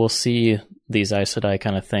point. Maybe we'll see these Aes Sedai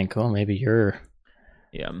kind of think, oh, maybe you're...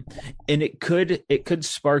 Yeah. And it could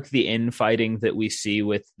spark the infighting that we see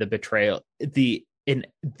with the betrayal, the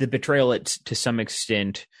betrayal to some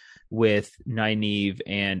extent with Nynaeve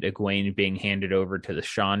and Egwene being handed over to the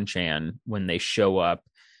Shan-Chan when they show up,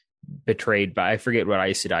 betrayed by, I forget what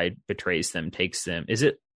Aes Sedai betrays them, takes them. Is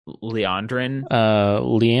it Liandrin?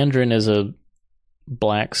 Liandrin is a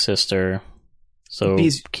black sister, so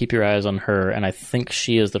keep your eyes on her, and I think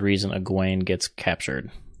she is the reason Egwene gets captured.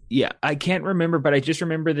 Yeah, I can't remember, but I just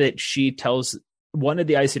remember that she tells... one of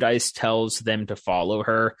the Aes Sedai tells them to follow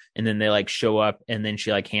her, and then they like show up, and then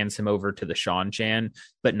she like hands him over to the Shan-Chan,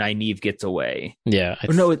 but Nynaeve gets away. Yeah.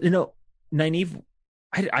 No, Nynaeve,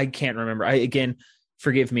 I can't remember. Again,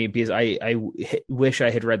 forgive me, because I wish I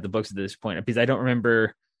had read the books at this point, because I don't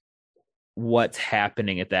remember what's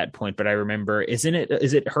happening at that point, but I remember, is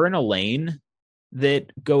it her and Elaine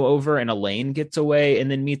that go over, and Elaine gets away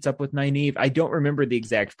and then meets up with Nynaeve? I don't remember the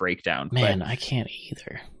exact breakdown. Man, I can't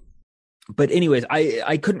either. But anyways,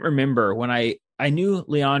 I couldn't remember when I knew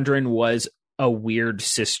Liandrin was a weird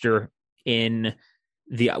sister within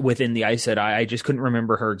the Aes Sedai. I just couldn't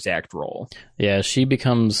remember her exact role. Yeah, she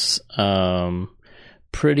becomes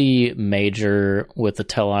pretty major with the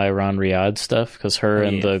Tel Iran Riyadh stuff, because her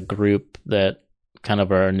and the group that kind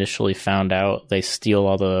of are initially found out, they steal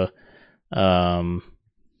all the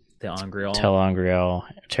Angreal.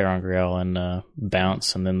 Terangriel and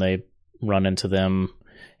Bounce, and then they run into them.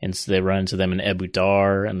 And so they run into them in Ebu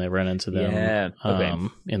Dar, and they run into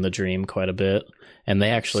them in the dream quite a bit. And they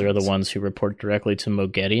actually are the ones who report directly to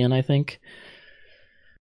Moghedien, I think.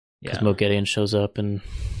 Because Moghedien shows up, and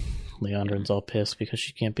Liandrin's all pissed because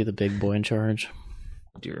she can't be the big boy in charge.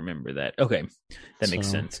 I do remember that. Okay, that makes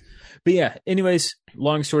sense. But yeah, anyways,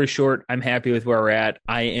 long story short, I'm happy with where we're at.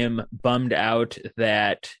 I am bummed out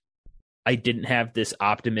that I didn't have this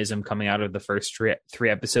optimism coming out of the first three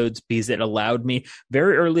episodes, because it allowed me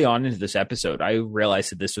very early on into this episode. I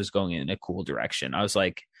realized that this was going in a cool direction. I was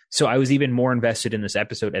like, so I was even more invested in this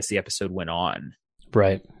episode as the episode went on.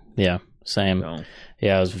 Right. Yeah. Same. So.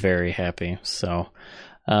 Yeah. I was very happy. So,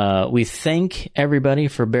 we thank everybody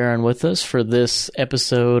for bearing with us for this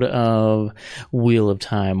episode of Wheel of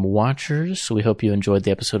Time Watchers. We hope you enjoyed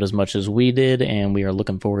the episode as much as we did, and we are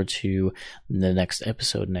looking forward to the next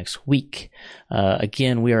episode next week.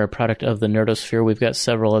 Again, we are a product of the Nerdosphere. We've got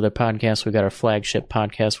several other podcasts. We've got our flagship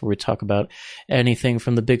podcast where we talk about anything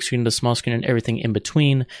from the big screen to the small screen and everything in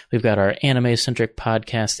between. We've got our anime-centric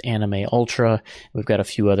podcast, Anime Ultra. We've got a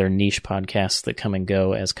few other niche podcasts that come and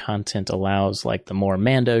go as content allows, like the More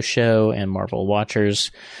Mando Show and Marvel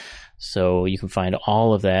Watchers. So you can find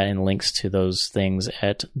all of that and links to those things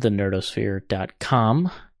at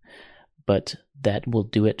thenerdosphere.com. But that will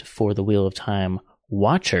do it for the Wheel of Time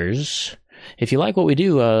Watchers. If you like what we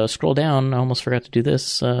do, scroll down. I almost forgot to do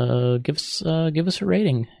this. Give us a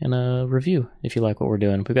rating and a review if you like what we're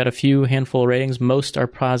doing. We've got a handful of ratings. Most are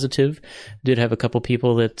positive. Did have a couple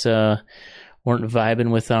people that weren't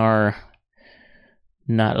vibing with our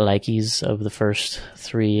not likies of the first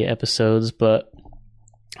 3 episodes, but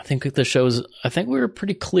I think we were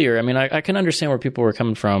pretty clear. I mean, I can understand where people were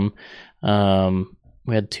coming from.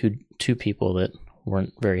 We had two people that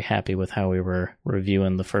weren't very happy with how we were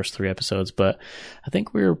reviewing the first 3 episodes, but I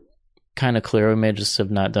think we were kind of clear. We may just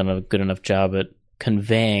have not done a good enough job at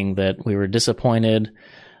conveying that we were disappointed,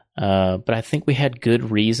 but I think we had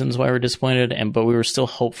good reasons why we were disappointed, but we were still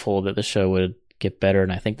hopeful that the show would get better,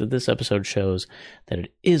 and I think that this episode shows that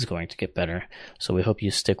it is going to get better. So we hope you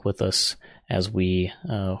stick with us as we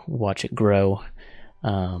watch it grow.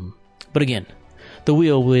 But again, the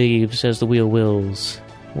wheel weaves as the wheel wills.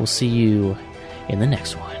 We'll see you in the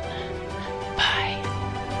next one. Bye.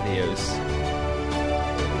 Adios.